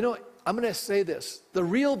 You know, I'm going to say this. The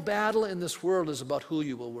real battle in this world is about who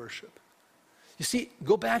you will worship. You see,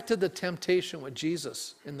 go back to the temptation with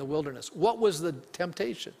Jesus in the wilderness. What was the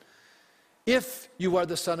temptation? If you are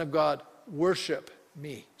the Son of God, worship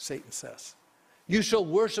me, Satan says. You shall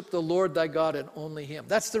worship the Lord thy God and only him.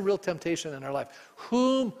 That's the real temptation in our life.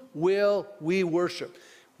 Whom will we worship?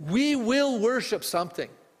 We will worship something.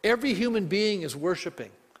 Every human being is worshiping.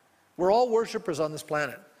 We're all worshipers on this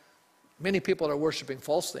planet. Many people are worshiping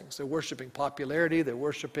false things. They're worshiping popularity. They're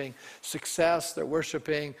worshiping success. They're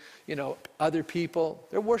worshiping, other people.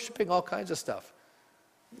 They're worshiping all kinds of stuff.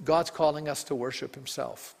 God's calling us to worship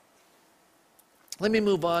himself. Let me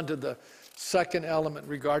move on to the second element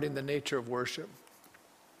regarding the nature of worship.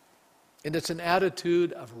 And it's an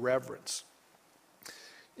attitude of reverence.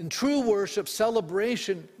 In true worship,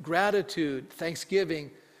 celebration, gratitude,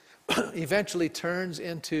 thanksgiving eventually turns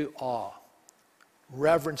into awe,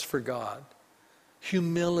 reverence for God,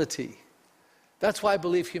 humility. That's why I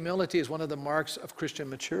believe humility is one of the marks of Christian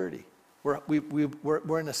maturity.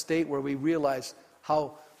 We're in a state where we realize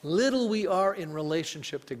how little we are in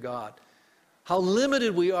relationship to God, how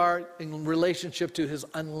limited we are in relationship to his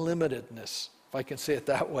unlimitedness, if I can say it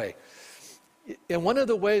that way. And one of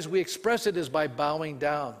the ways we express it is by bowing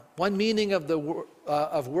down. One meaning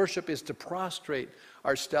of worship is to prostrate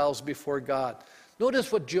ourselves before God.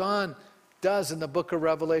 Notice what John does in the book of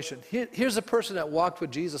Revelation. Here's a person that walked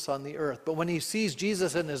with Jesus on the earth, but when he sees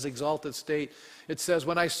Jesus in his exalted state, it says,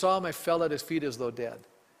 when I saw him, I fell at his feet as though dead.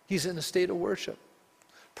 He's in a state of worship.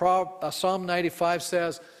 Psalm 95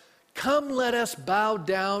 says, come, let us bow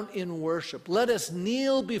down in worship. Let us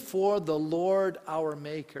kneel before the Lord our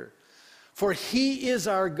Maker. For he is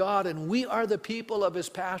our God, and we are the people of his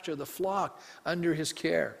pasture, the flock under his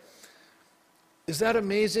care. Is that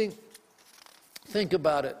amazing? Think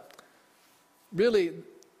about it. Really,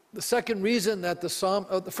 the second reason that the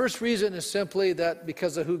first reason is simply that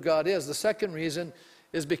because of who God is. The second reason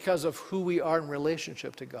is because of who we are in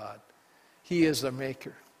relationship to God. He is the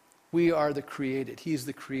maker. We are the created. He's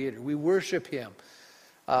the creator. We worship him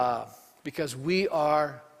because we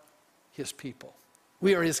are his people.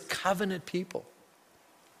 We are his covenant people.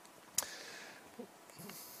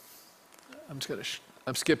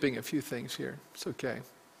 I'm skipping a few things here. It's okay.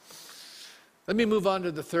 Let me move on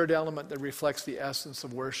to the third element that reflects the essence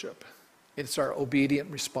of worship. It's our obedient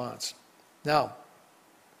response. Now,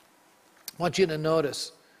 I want you to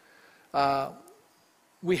notice,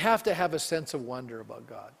 we have to have a sense of wonder about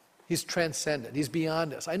God. He's transcendent. He's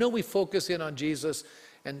beyond us. I know we focus in on Jesus,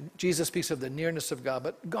 and Jesus speaks of the nearness of God,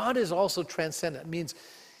 but God is also transcendent. It means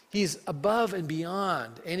he's above and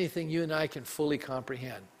beyond anything you and I can fully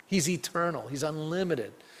comprehend. He's eternal. He's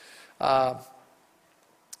unlimited.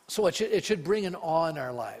 So it should bring an awe in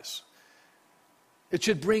our lives. It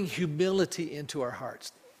should bring humility into our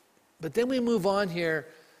hearts. But then we move on here,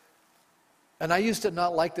 And I used to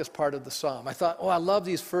not like this part of the psalm. I thought, oh, I love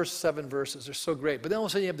these first 7 verses. They're so great. But then all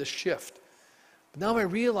of a sudden you have this shift. But now I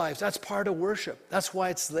realize that's part of worship. That's why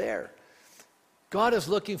it's there. God is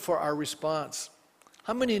looking for our response.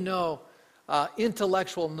 How many know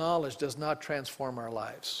intellectual knowledge does not transform our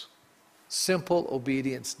lives? Simple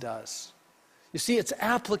obedience does. You see, it's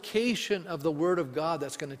application of the Word of God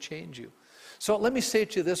that's going to change you. So let me say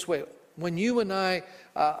it to you this way. When you and I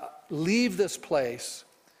leave this place,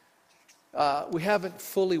 we haven't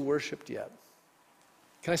fully worshiped yet.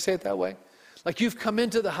 Can I say it that way? Like you've come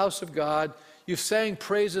into the house of God, you've sang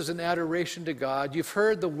praises and adoration to God, you've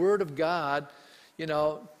heard the Word of God,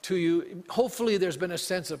 to you. Hopefully there's been a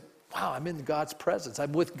sense of, wow, I'm in God's presence.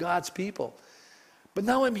 I'm with God's people. But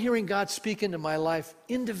now I'm hearing God speak into my life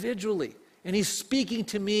individually. And He's speaking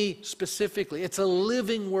to me specifically. It's a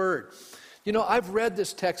living Word. I've read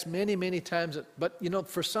this text many, many times, but,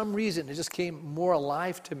 for some reason, it just came more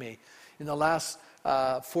alive to me in the last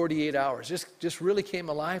 48 hours. Just really came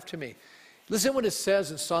alive to me. Listen what it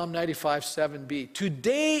says in Psalm 95, 7b.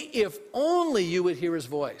 Today, if only you would hear His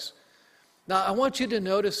voice. Now, I want you to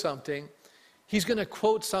notice something. He's going to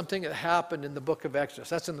quote something that happened in the book of Exodus.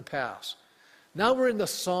 That's in the past. Now we're in the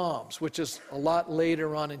Psalms, which is a lot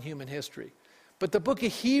later on in human history. But the book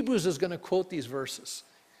of Hebrews is going to quote these verses.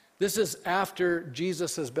 This is after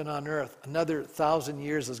Jesus has been on earth. Another 1,000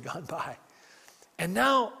 years has gone by. And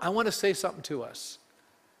now I want to say something to us.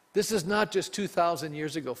 This is not just 2,000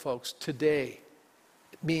 years ago, folks. Today,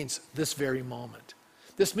 it means this very moment.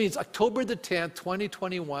 This means October the 10th,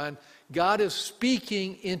 2021, God is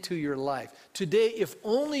speaking into your life. Today, if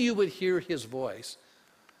only you would hear His voice,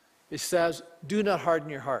 it says, do not harden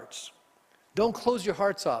your hearts. Don't close your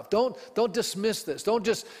hearts off. Don't dismiss this. Don't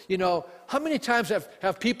just, how many times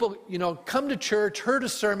have people, come to church, heard a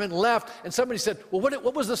sermon, left, and somebody said, well,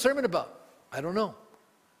 what was the sermon about? I don't know.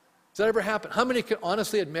 Does that ever happen? How many can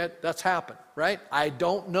honestly admit that's happened, right? I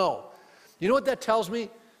don't know. You know what that tells me?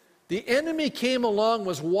 The enemy came along,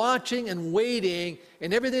 was watching and waiting,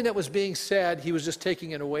 and everything that was being said, he was just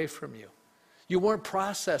taking it away from you. You weren't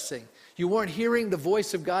processing. You weren't hearing the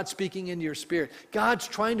voice of God speaking into your spirit. God's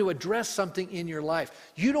trying to address something in your life.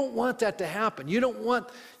 You don't want that to happen. You want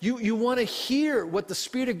to hear what the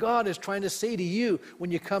Spirit of God is trying to say to you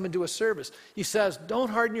when you come into a service. He says, don't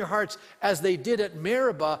harden your hearts as they did at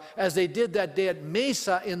Meribah, as they did that day at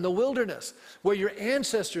Mesa in the wilderness, where your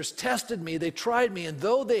ancestors tested me, they tried me, and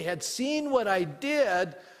though they had seen what I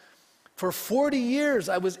did, for 40 years,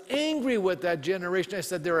 I was angry with that generation. I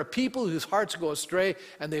said, there are people whose hearts go astray,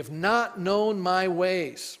 and they've not known my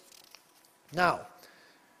ways. Now,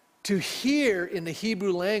 to hear in the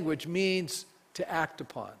Hebrew language means to act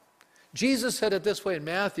upon. Jesus said it this way in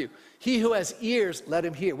Matthew, he who has ears, let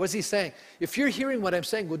him hear. What's he saying? If you're hearing what I'm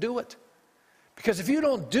saying, well, do it. Because if you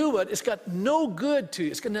don't do it, it's got no good to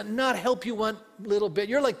you. It's going to not help you one little bit.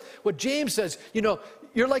 You're like what James says,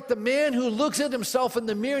 you're like the man who looks at himself in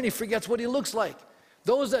the mirror and he forgets what he looks like.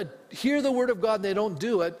 Those that hear the Word of God and they don't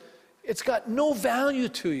do it, it's got no value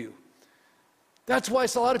to you. That's why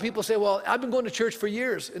a lot of people say, well, I've been going to church for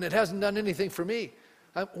years and it hasn't done anything for me.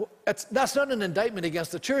 That's not an indictment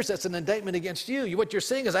against the church. That's an indictment against you. What you're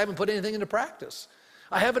saying is I haven't put anything into practice.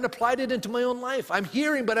 I haven't applied it into my own life. I'm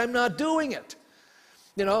hearing, but I'm not doing it.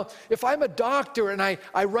 If I'm a doctor and I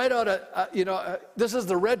write out this is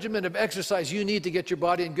the regimen of exercise you need to get your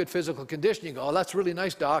body in good physical condition. You go, oh, that's really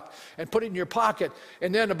nice, doc, and put it in your pocket.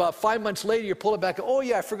 And then about 5 months later, you pull it back. Oh,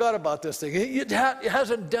 yeah, I forgot about this thing. It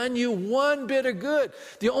hasn't done you one bit of good.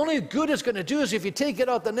 The only good it's going to do is if you take it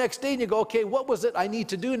out the next day and you go, okay, what was it I need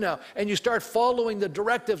to do now? And you start following the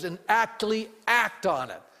directives and actually act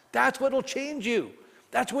on it. That's what will change you.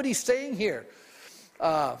 That's what he's saying here.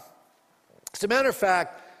 As a matter of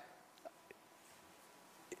fact,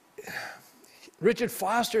 Richard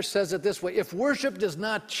Foster says it this way, if worship does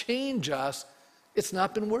not change us, it's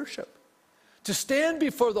not been worship. To stand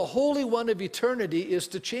before the Holy One of eternity is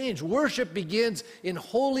to change. Worship begins in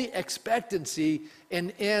holy expectancy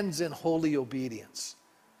and ends in holy obedience.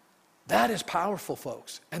 That is powerful,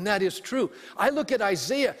 folks, and that is true. I look at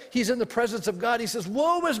Isaiah. He's in the presence of God. He says,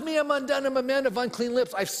 woe is me, I'm undone, I'm a man of unclean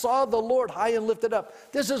lips. I saw the Lord high and lifted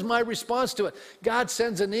up. This is my response to it. God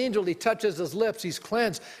sends an angel. He touches his lips. He's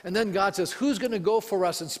cleansed. And then God says, who's going to go for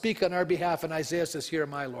us and speak on our behalf? And Isaiah says, here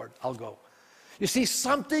am I, Lord. I'll go. You see,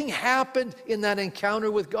 something happened in that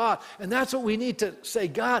encounter with God. And that's what we need to say,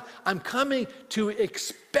 God, I'm coming to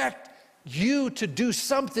expect you to do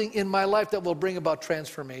something in my life that will bring about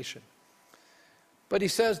transformation. But he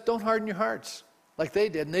says, don't harden your hearts like they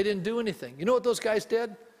did, and they didn't do anything. You know what those guys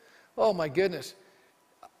did? Oh, my goodness.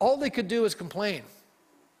 All they could do is complain.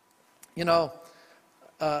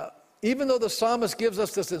 even though the psalmist gives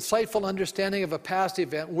us this insightful understanding of a past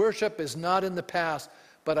event, worship is not in the past,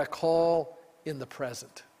 but a call in the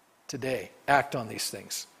present. Today, act on these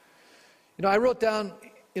things. I wrote down,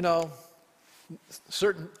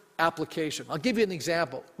 certain application. I'll give you an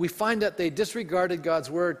example. We find that they disregarded God's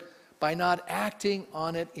word by not acting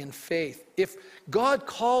on it in faith. If God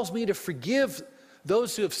calls me to forgive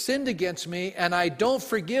those who have sinned against me and I don't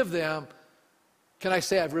forgive them, can I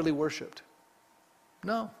say I've really worshiped?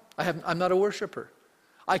 No, I'm not a worshiper.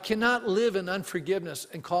 I cannot live in unforgiveness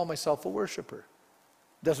and call myself a worshiper.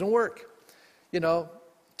 Doesn't work. To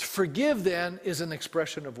forgive then is an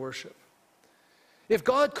expression of worship. If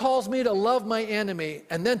God calls me to love my enemy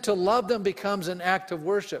and then to love them becomes an act of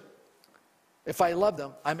worship, if I love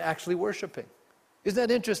them, I'm actually worshiping. Isn't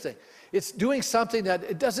that interesting? It's doing something that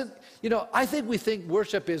it doesn't, I think we think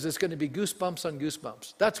worship is it's going to be goosebumps on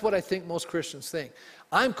goosebumps. That's what I think most Christians think.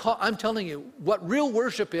 I'm telling you, what real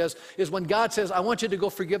worship is when God says, I want you to go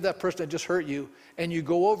forgive that person that just hurt you, and you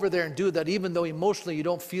go over there and do that even though emotionally you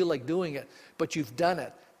don't feel like doing it, but you've done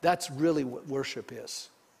it. That's really what worship is.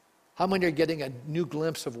 How many are getting a new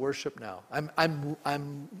glimpse of worship now?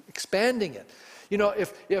 I'm expanding it.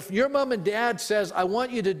 If your mom and dad says, I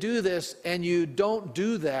want you to do this, and you don't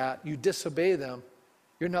do that, you disobey them,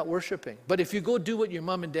 you're not worshiping. But if you go do what your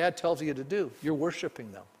mom and dad tells you to do, you're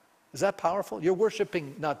worshiping them. Is that powerful? You're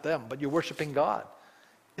worshiping not them, but you're worshiping God.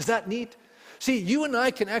 Is that neat? See, you and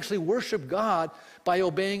I can actually worship God by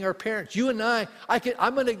obeying our parents. You and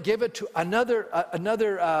I'm going to give it to another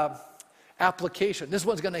application. This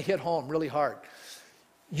one's going to hit home really hard.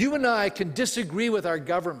 You and I can disagree with our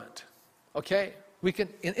government, okay? We can,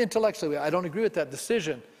 intellectually, I don't agree with that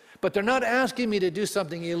decision, but they're not asking me to do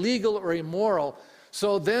something illegal or immoral,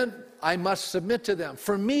 so then I must submit to them.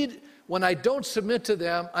 For me, when I don't submit to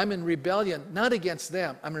them, I'm in rebellion, not against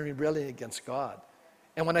them, I'm in rebellion against God.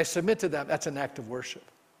 And when I submit to them, that's an act of worship.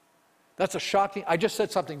 That's a shocking, I just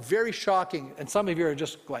said something very shocking, and some of you are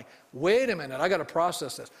just going, wait a minute, I got to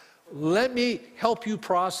process this. Let me help you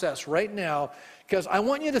process right now, because I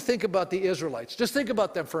want you to think about the Israelites. Just think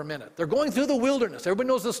about them for a minute. They're going through the wilderness. Everybody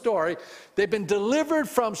knows the story. They've been delivered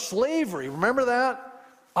from slavery. Remember that?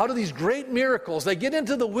 Out of these great miracles. They get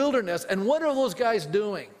into the wilderness, and what are those guys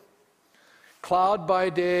doing? Cloud by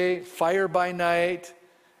day, fire by night,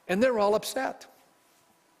 and they're all upset.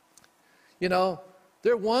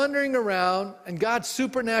 They're wandering around, and God's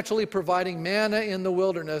supernaturally providing manna in the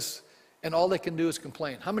wilderness, and all they can do is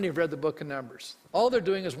complain. How many have read the book of Numbers? All they're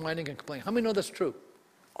doing is whining and complaining. How many know that's true?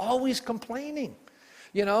 Always complaining.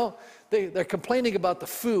 They're complaining about the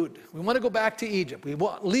food. We want to go back to Egypt. We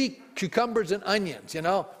want leek, cucumbers, and onions,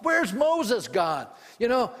 Where's Moses gone?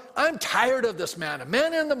 I'm tired of this manna.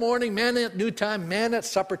 Manna in the morning, manna at noontime, manna at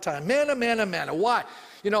supper time. Manna, manna, manna. Why?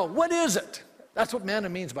 What is it? That's what manna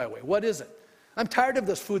means, by the way. What is it? I'm tired of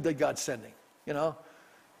this food that God's sending,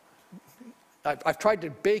 I've tried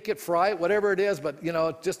to bake it, fry it, whatever it is, but,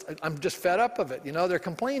 I'm just fed up of it. They're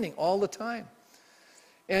complaining all the time.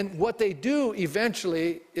 And what they do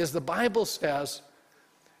eventually is the Bible says,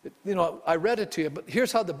 I read it to you, but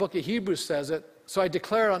here's how the book of Hebrews says it. So I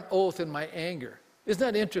declare on oath in my anger. Isn't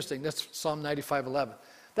that interesting? That's Psalm 95:11.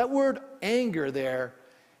 That word anger there,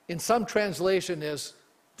 in some translation, is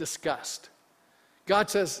disgust. God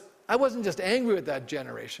says, I wasn't just angry with that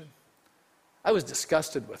generation. I was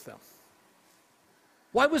disgusted with them.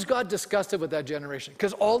 Why was God disgusted with that generation?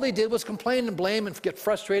 Because all they did was complain and blame and get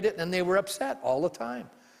frustrated, and they were upset all the time.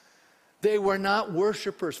 They were not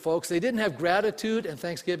worshipers, folks. They didn't have gratitude and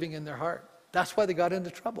thanksgiving in their heart. That's why they got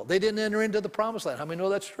into trouble. They didn't enter into the promised land. How many know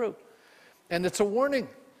that's true? And it's a warning.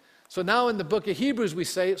 So now in the book of Hebrews we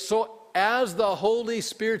say, so as the Holy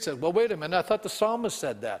Spirit said. Well, wait a minute, I thought the psalmist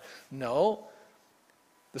said that. No,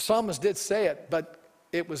 the psalmist did say it, but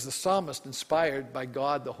it was the psalmist inspired by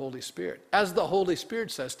God, the Holy Spirit. As the Holy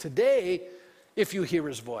Spirit says, today, if you hear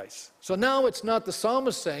his voice. So now it's not the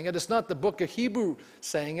psalmist saying it. It's not the book of Hebrew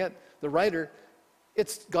saying it, the writer.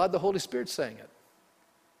 It's God, the Holy Spirit saying it.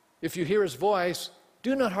 If you hear his voice,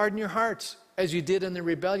 do not harden your hearts as you did in the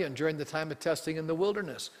rebellion during the time of testing in the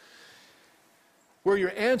wilderness, where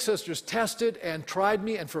your ancestors tested and tried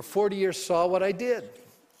me and for 40 years saw what I did.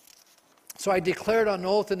 So I declared on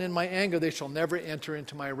oath and in my anger, they shall never enter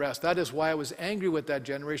into my rest. That is why I was angry with that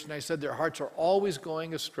generation. I said, their hearts are always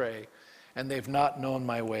going astray, and they've not known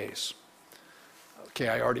my ways. Okay,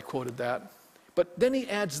 I already quoted that. But then he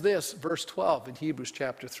adds this, verse 12 in Hebrews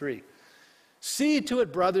chapter 3. See to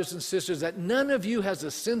it, brothers and sisters, that none of you has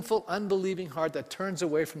a sinful, unbelieving heart that turns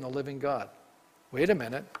away from the living God. Wait a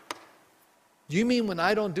minute. Do you mean when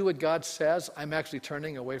I don't do what God says, I'm actually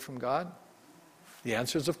turning away from God? The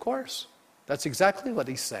answer is of course. That's exactly what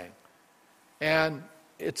he's saying. And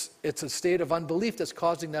it's a state of unbelief that's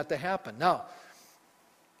causing that to happen. Now,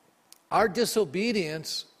 our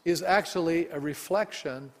disobedience is actually a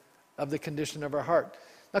reflection of the condition of our heart.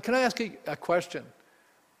 Now, can I ask you a question?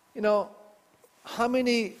 You know, how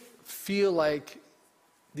many feel like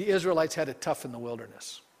the Israelites had it tough in the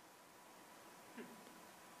wilderness?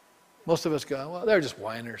 Most of us go, well, they're just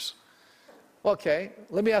whiners. Okay,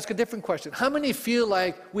 let me ask a different question. How many feel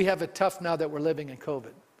like we have it tough now that we're living in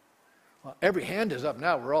COVID? Well, every hand is up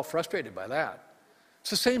now. We're all frustrated by that. It's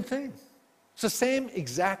the same thing. It's the same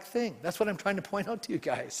exact thing. That's what I'm trying to point out to you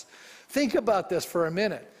guys. Think about this for a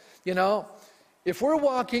minute. You know, if we're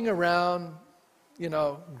walking around, you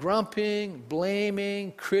know, grumping,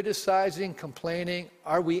 blaming, criticizing, complaining,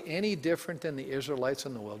 are we any different than the Israelites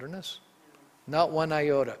in the wilderness? Not one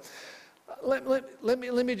iota. Let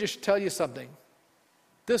me just tell you something.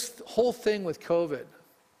 This whole thing with COVID,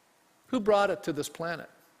 who brought it to this planet?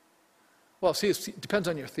 Well, see, it depends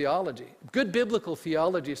on your theology. Good biblical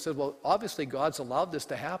theology says, well, obviously God's allowed this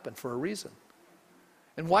to happen for a reason.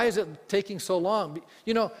 And why is it taking so long?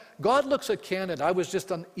 You know, God looks at Canada. I was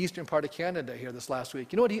just on the eastern part of Canada here this last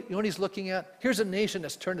week. You know what he's looking at? Here's a nation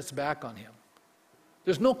that's turned its back on him.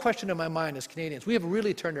 There's no question in my mind as Canadians, we have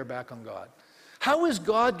really turned our back on God. How is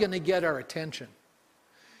God going to get our attention?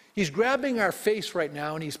 He's grabbing our face right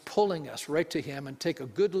now and he's pulling us right to him and take a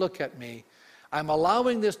good look at me. I'm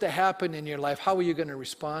allowing this to happen in your life. How are you going to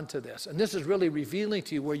respond to this? And this is really revealing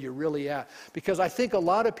to you where you're really at. Because I think a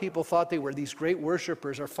lot of people thought they were these great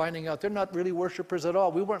worshipers are finding out they're not really worshipers at all.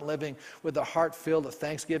 We weren't living with a heart filled of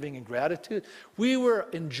thanksgiving and gratitude. We were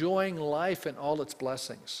enjoying life and all its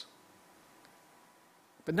blessings.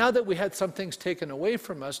 But now that we had some things taken away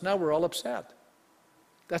from us, now we're all upset.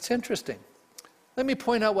 That's interesting. Let me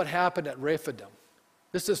point out what happened at Rephidim.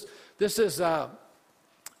 This is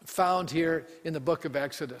found here in the book of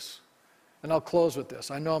Exodus. And I'll close with this.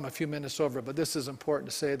 I know I'm a few minutes over, but this is important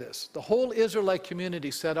to say this. The whole Israelite community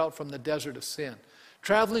set out from the desert of Sin,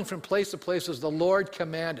 traveling from place to place as the Lord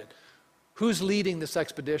commanded. Who's leading this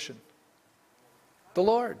expedition? The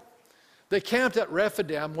Lord. They camped at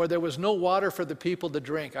Rephidim where there was no water for the people to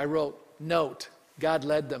drink. I wrote, note, God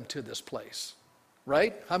led them to this place.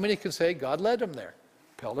 Right? How many can say God led them there?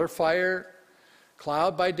 Pillar fire,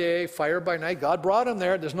 cloud by day, fire by night. God brought them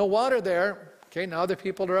there. There's no water there. Okay, now the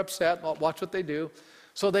people are upset. Watch what they do.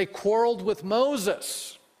 So they quarreled with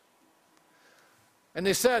Moses. And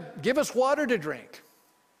they said, give us water to drink.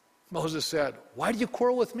 Moses said, why do you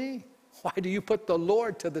quarrel with me? Why do you put the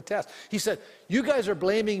Lord to the test? He said, you guys are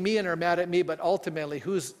blaming me and are mad at me, but ultimately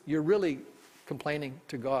you're really complaining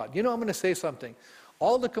to God. You know, I'm going to say something.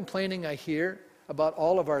 All the complaining I hear about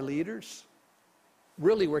all of our leaders,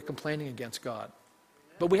 really we're complaining against God.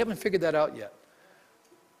 But we haven't figured that out yet.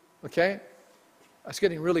 Okay? It's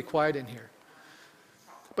getting really quiet in here.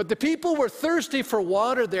 But the people were thirsty for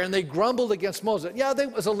water there, and they grumbled against Moses. Yeah, there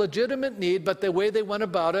was a legitimate need, but the way they went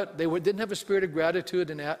about it, they didn't have a spirit of gratitude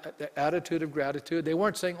and attitude of gratitude. They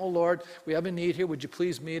weren't saying, oh, Lord, we have a need here. Would you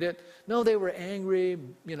please meet it? No, they were angry,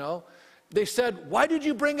 you know. They said, why did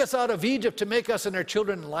you bring us out of Egypt to make us and our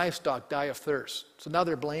children and livestock die of thirst? So now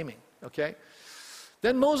they're blaming, okay?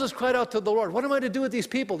 Then Moses cried out to the Lord, what am I to do with these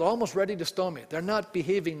people? They're almost ready to stone me. They're not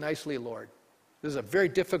behaving nicely, Lord. This is a very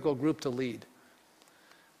difficult group to lead.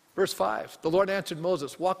 Verse 5, the Lord answered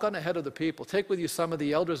Moses, walk on ahead of the people. Take with you some of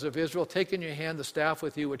the elders of Israel. Take in your hand the staff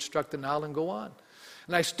with you which struck the Nile and go on.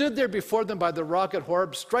 And I stood there before them by the rock at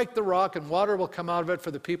Horeb. Strike the rock and water will come out of it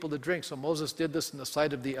for the people to drink. So Moses did this in the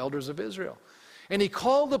sight of the elders of Israel. And he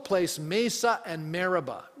called the place Mesa and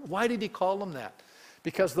Meribah. Why did he call them that?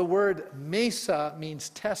 Because the word Mesa means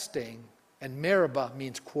testing and Meribah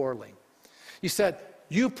means quarreling. He said,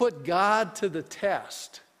 you put God to the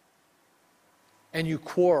test and you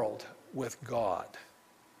quarreled with God.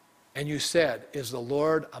 And you said, is the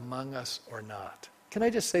Lord among us or not? Can I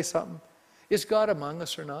just say something? Is God among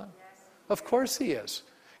us or not? Yes. Of course he is.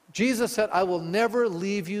 Jesus said, I will never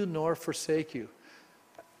leave you nor forsake you.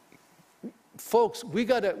 Folks, we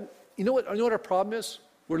got to, you know what our problem is?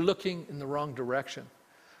 We're looking in the wrong direction.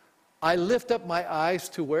 I lift up my eyes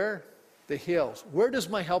to where? The hills. Where does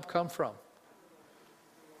my help come from?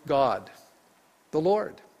 God, the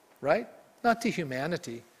Lord, right? Not to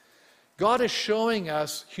humanity. God is showing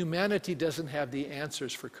us humanity doesn't have the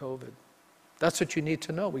answers for COVID. That's what you need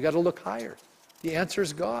to know. We got to look higher. The answer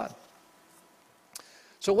is God.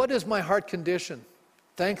 So what is my heart condition?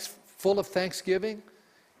 Full of thanksgiving?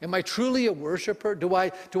 Am I truly a worshiper? Do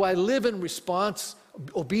I live in response,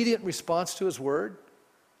 obedient response to his word?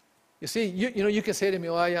 You see, you can say to me,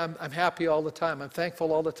 well, I'm happy all the time. I'm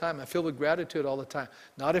thankful all the time. I feel with gratitude all the time.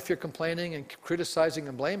 Not if you're complaining and criticizing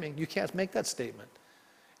and blaming. You can't make that statement.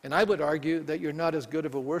 And I would argue that you're not as good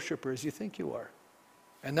of a worshiper as you think you are.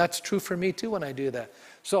 And that's true for me too when I do that.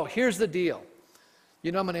 So here's the deal.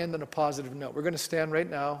 I'm going to end on a positive note. We're going to stand right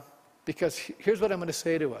now because here's what I'm going to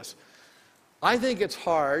say to us. I think it's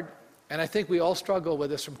hard, and I think we all struggle with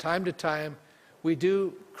this from time to time. We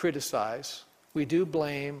do criticize, we do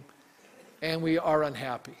blame, and we are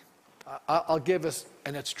unhappy. I'll give us,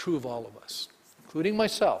 and it's true of all of us, including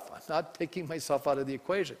myself. I'm not taking myself out of the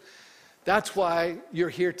equation. That's why you're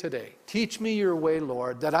here today. Teach me your way,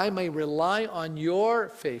 Lord, that I may rely on your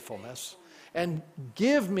faithfulness, and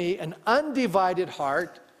give me an undivided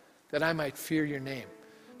heart that I might fear your name.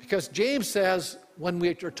 Because James says when we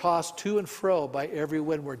are tossed to and fro by every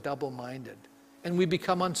wind, we're double-minded, and we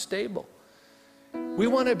become unstable. We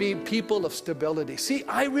want to be people of stability. See,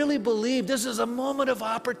 I really believe this is a moment of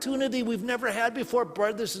opportunity we've never had before,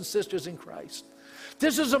 brothers and sisters in Christ.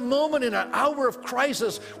 This is a moment in an hour of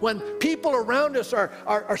crisis when people around us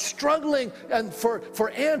are struggling and for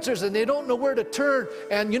answers, and they don't know where to turn.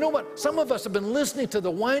 And you know what? Some of us have been listening to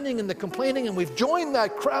the whining and the complaining, and we've joined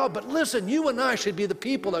that crowd. But listen, you and I should be the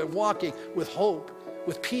people that are walking with hope,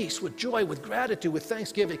 with peace, with joy, with gratitude, with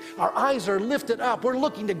thanksgiving. Our eyes are lifted up. We're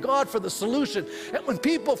looking to God for the solution. And when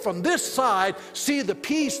people from this side see the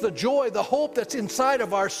peace, the joy, the hope that's inside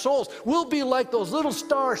of our souls, we'll be like those little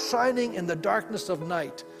stars shining in the darkness of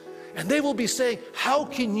night. And they will be saying, how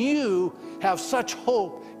can you have such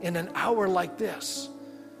hope in an hour like this?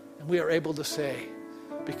 And we are able to say,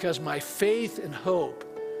 because my faith and hope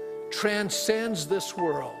transcends this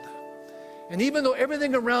world. And even though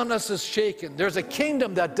everything around us is shaken, there's a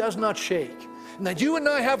kingdom that does not shake. And that you and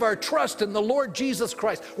I have our trust in the Lord Jesus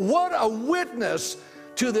Christ. What a witness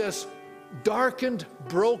to this darkened,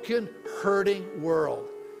 broken, hurting world.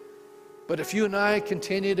 But if you and I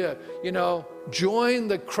continue to, join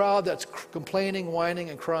the crowd that's complaining, whining,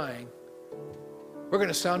 and crying, we're going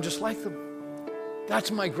to sound just like them.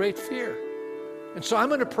 That's my great fear. And so I'm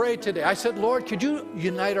going to pray today. I said, Lord, could you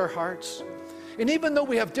unite our hearts? And even though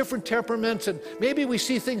we have different temperaments and maybe we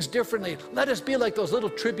see things differently, let us be like those little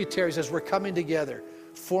tributaries as we're coming together,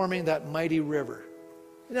 forming that mighty river.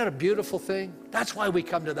 Isn't that a beautiful thing? That's why we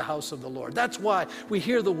come to the house of the Lord. That's why we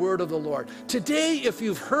hear the word of the Lord. Today, if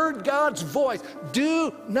you've heard God's voice,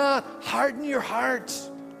 do not harden your hearts.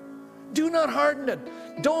 Do not harden it.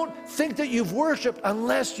 Don't think that you've worshiped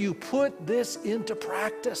unless you put this into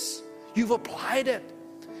practice. You've applied it.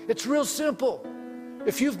 It's real simple.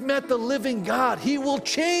 If you've met the living God, He will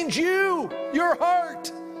change you, your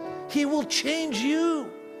heart. He will change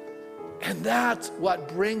you. And that's what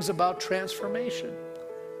brings about transformation.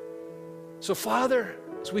 So, Father,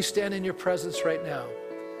 as we stand in your presence right now,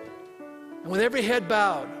 and with every head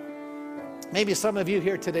bowed, maybe some of you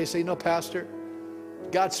here today say, Pastor,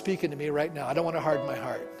 God's speaking to me right now. I don't want to harden my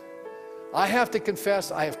heart. I have to confess,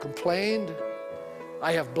 I have complained,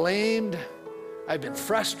 I have blamed, I've been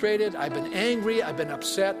frustrated, I've been angry, I've been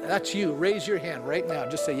upset. That's you. Raise your hand right now.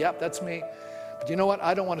 Just say, yep, that's me. But you know what?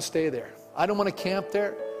 I don't want to stay there. I don't want to camp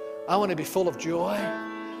there. I want to be full of joy.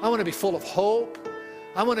 I want to be full of hope.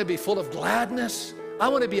 I want to be full of gladness. I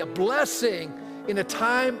want to be a blessing in a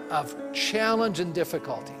time of challenge and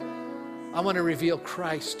difficulty. I want to reveal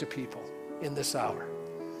Christ to people in this hour.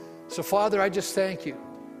 So, Father, I just thank you.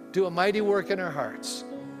 Do a mighty work in our hearts.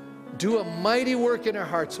 Do a mighty work in our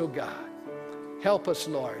hearts, oh God. Help us,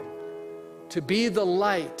 Lord, to be the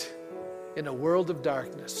light in a world of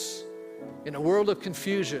darkness, in a world of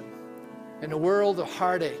confusion, in a world of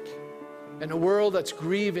heartache, in a world that's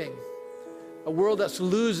grieving, a world that's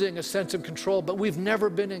losing a sense of control, but we've never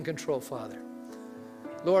been in control, Father.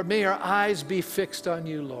 Lord, may our eyes be fixed on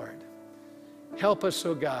you, Lord. Help us,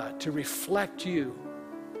 oh God, to reflect you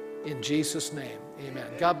in Jesus' name. Amen.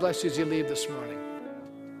 God bless you as you leave this morning.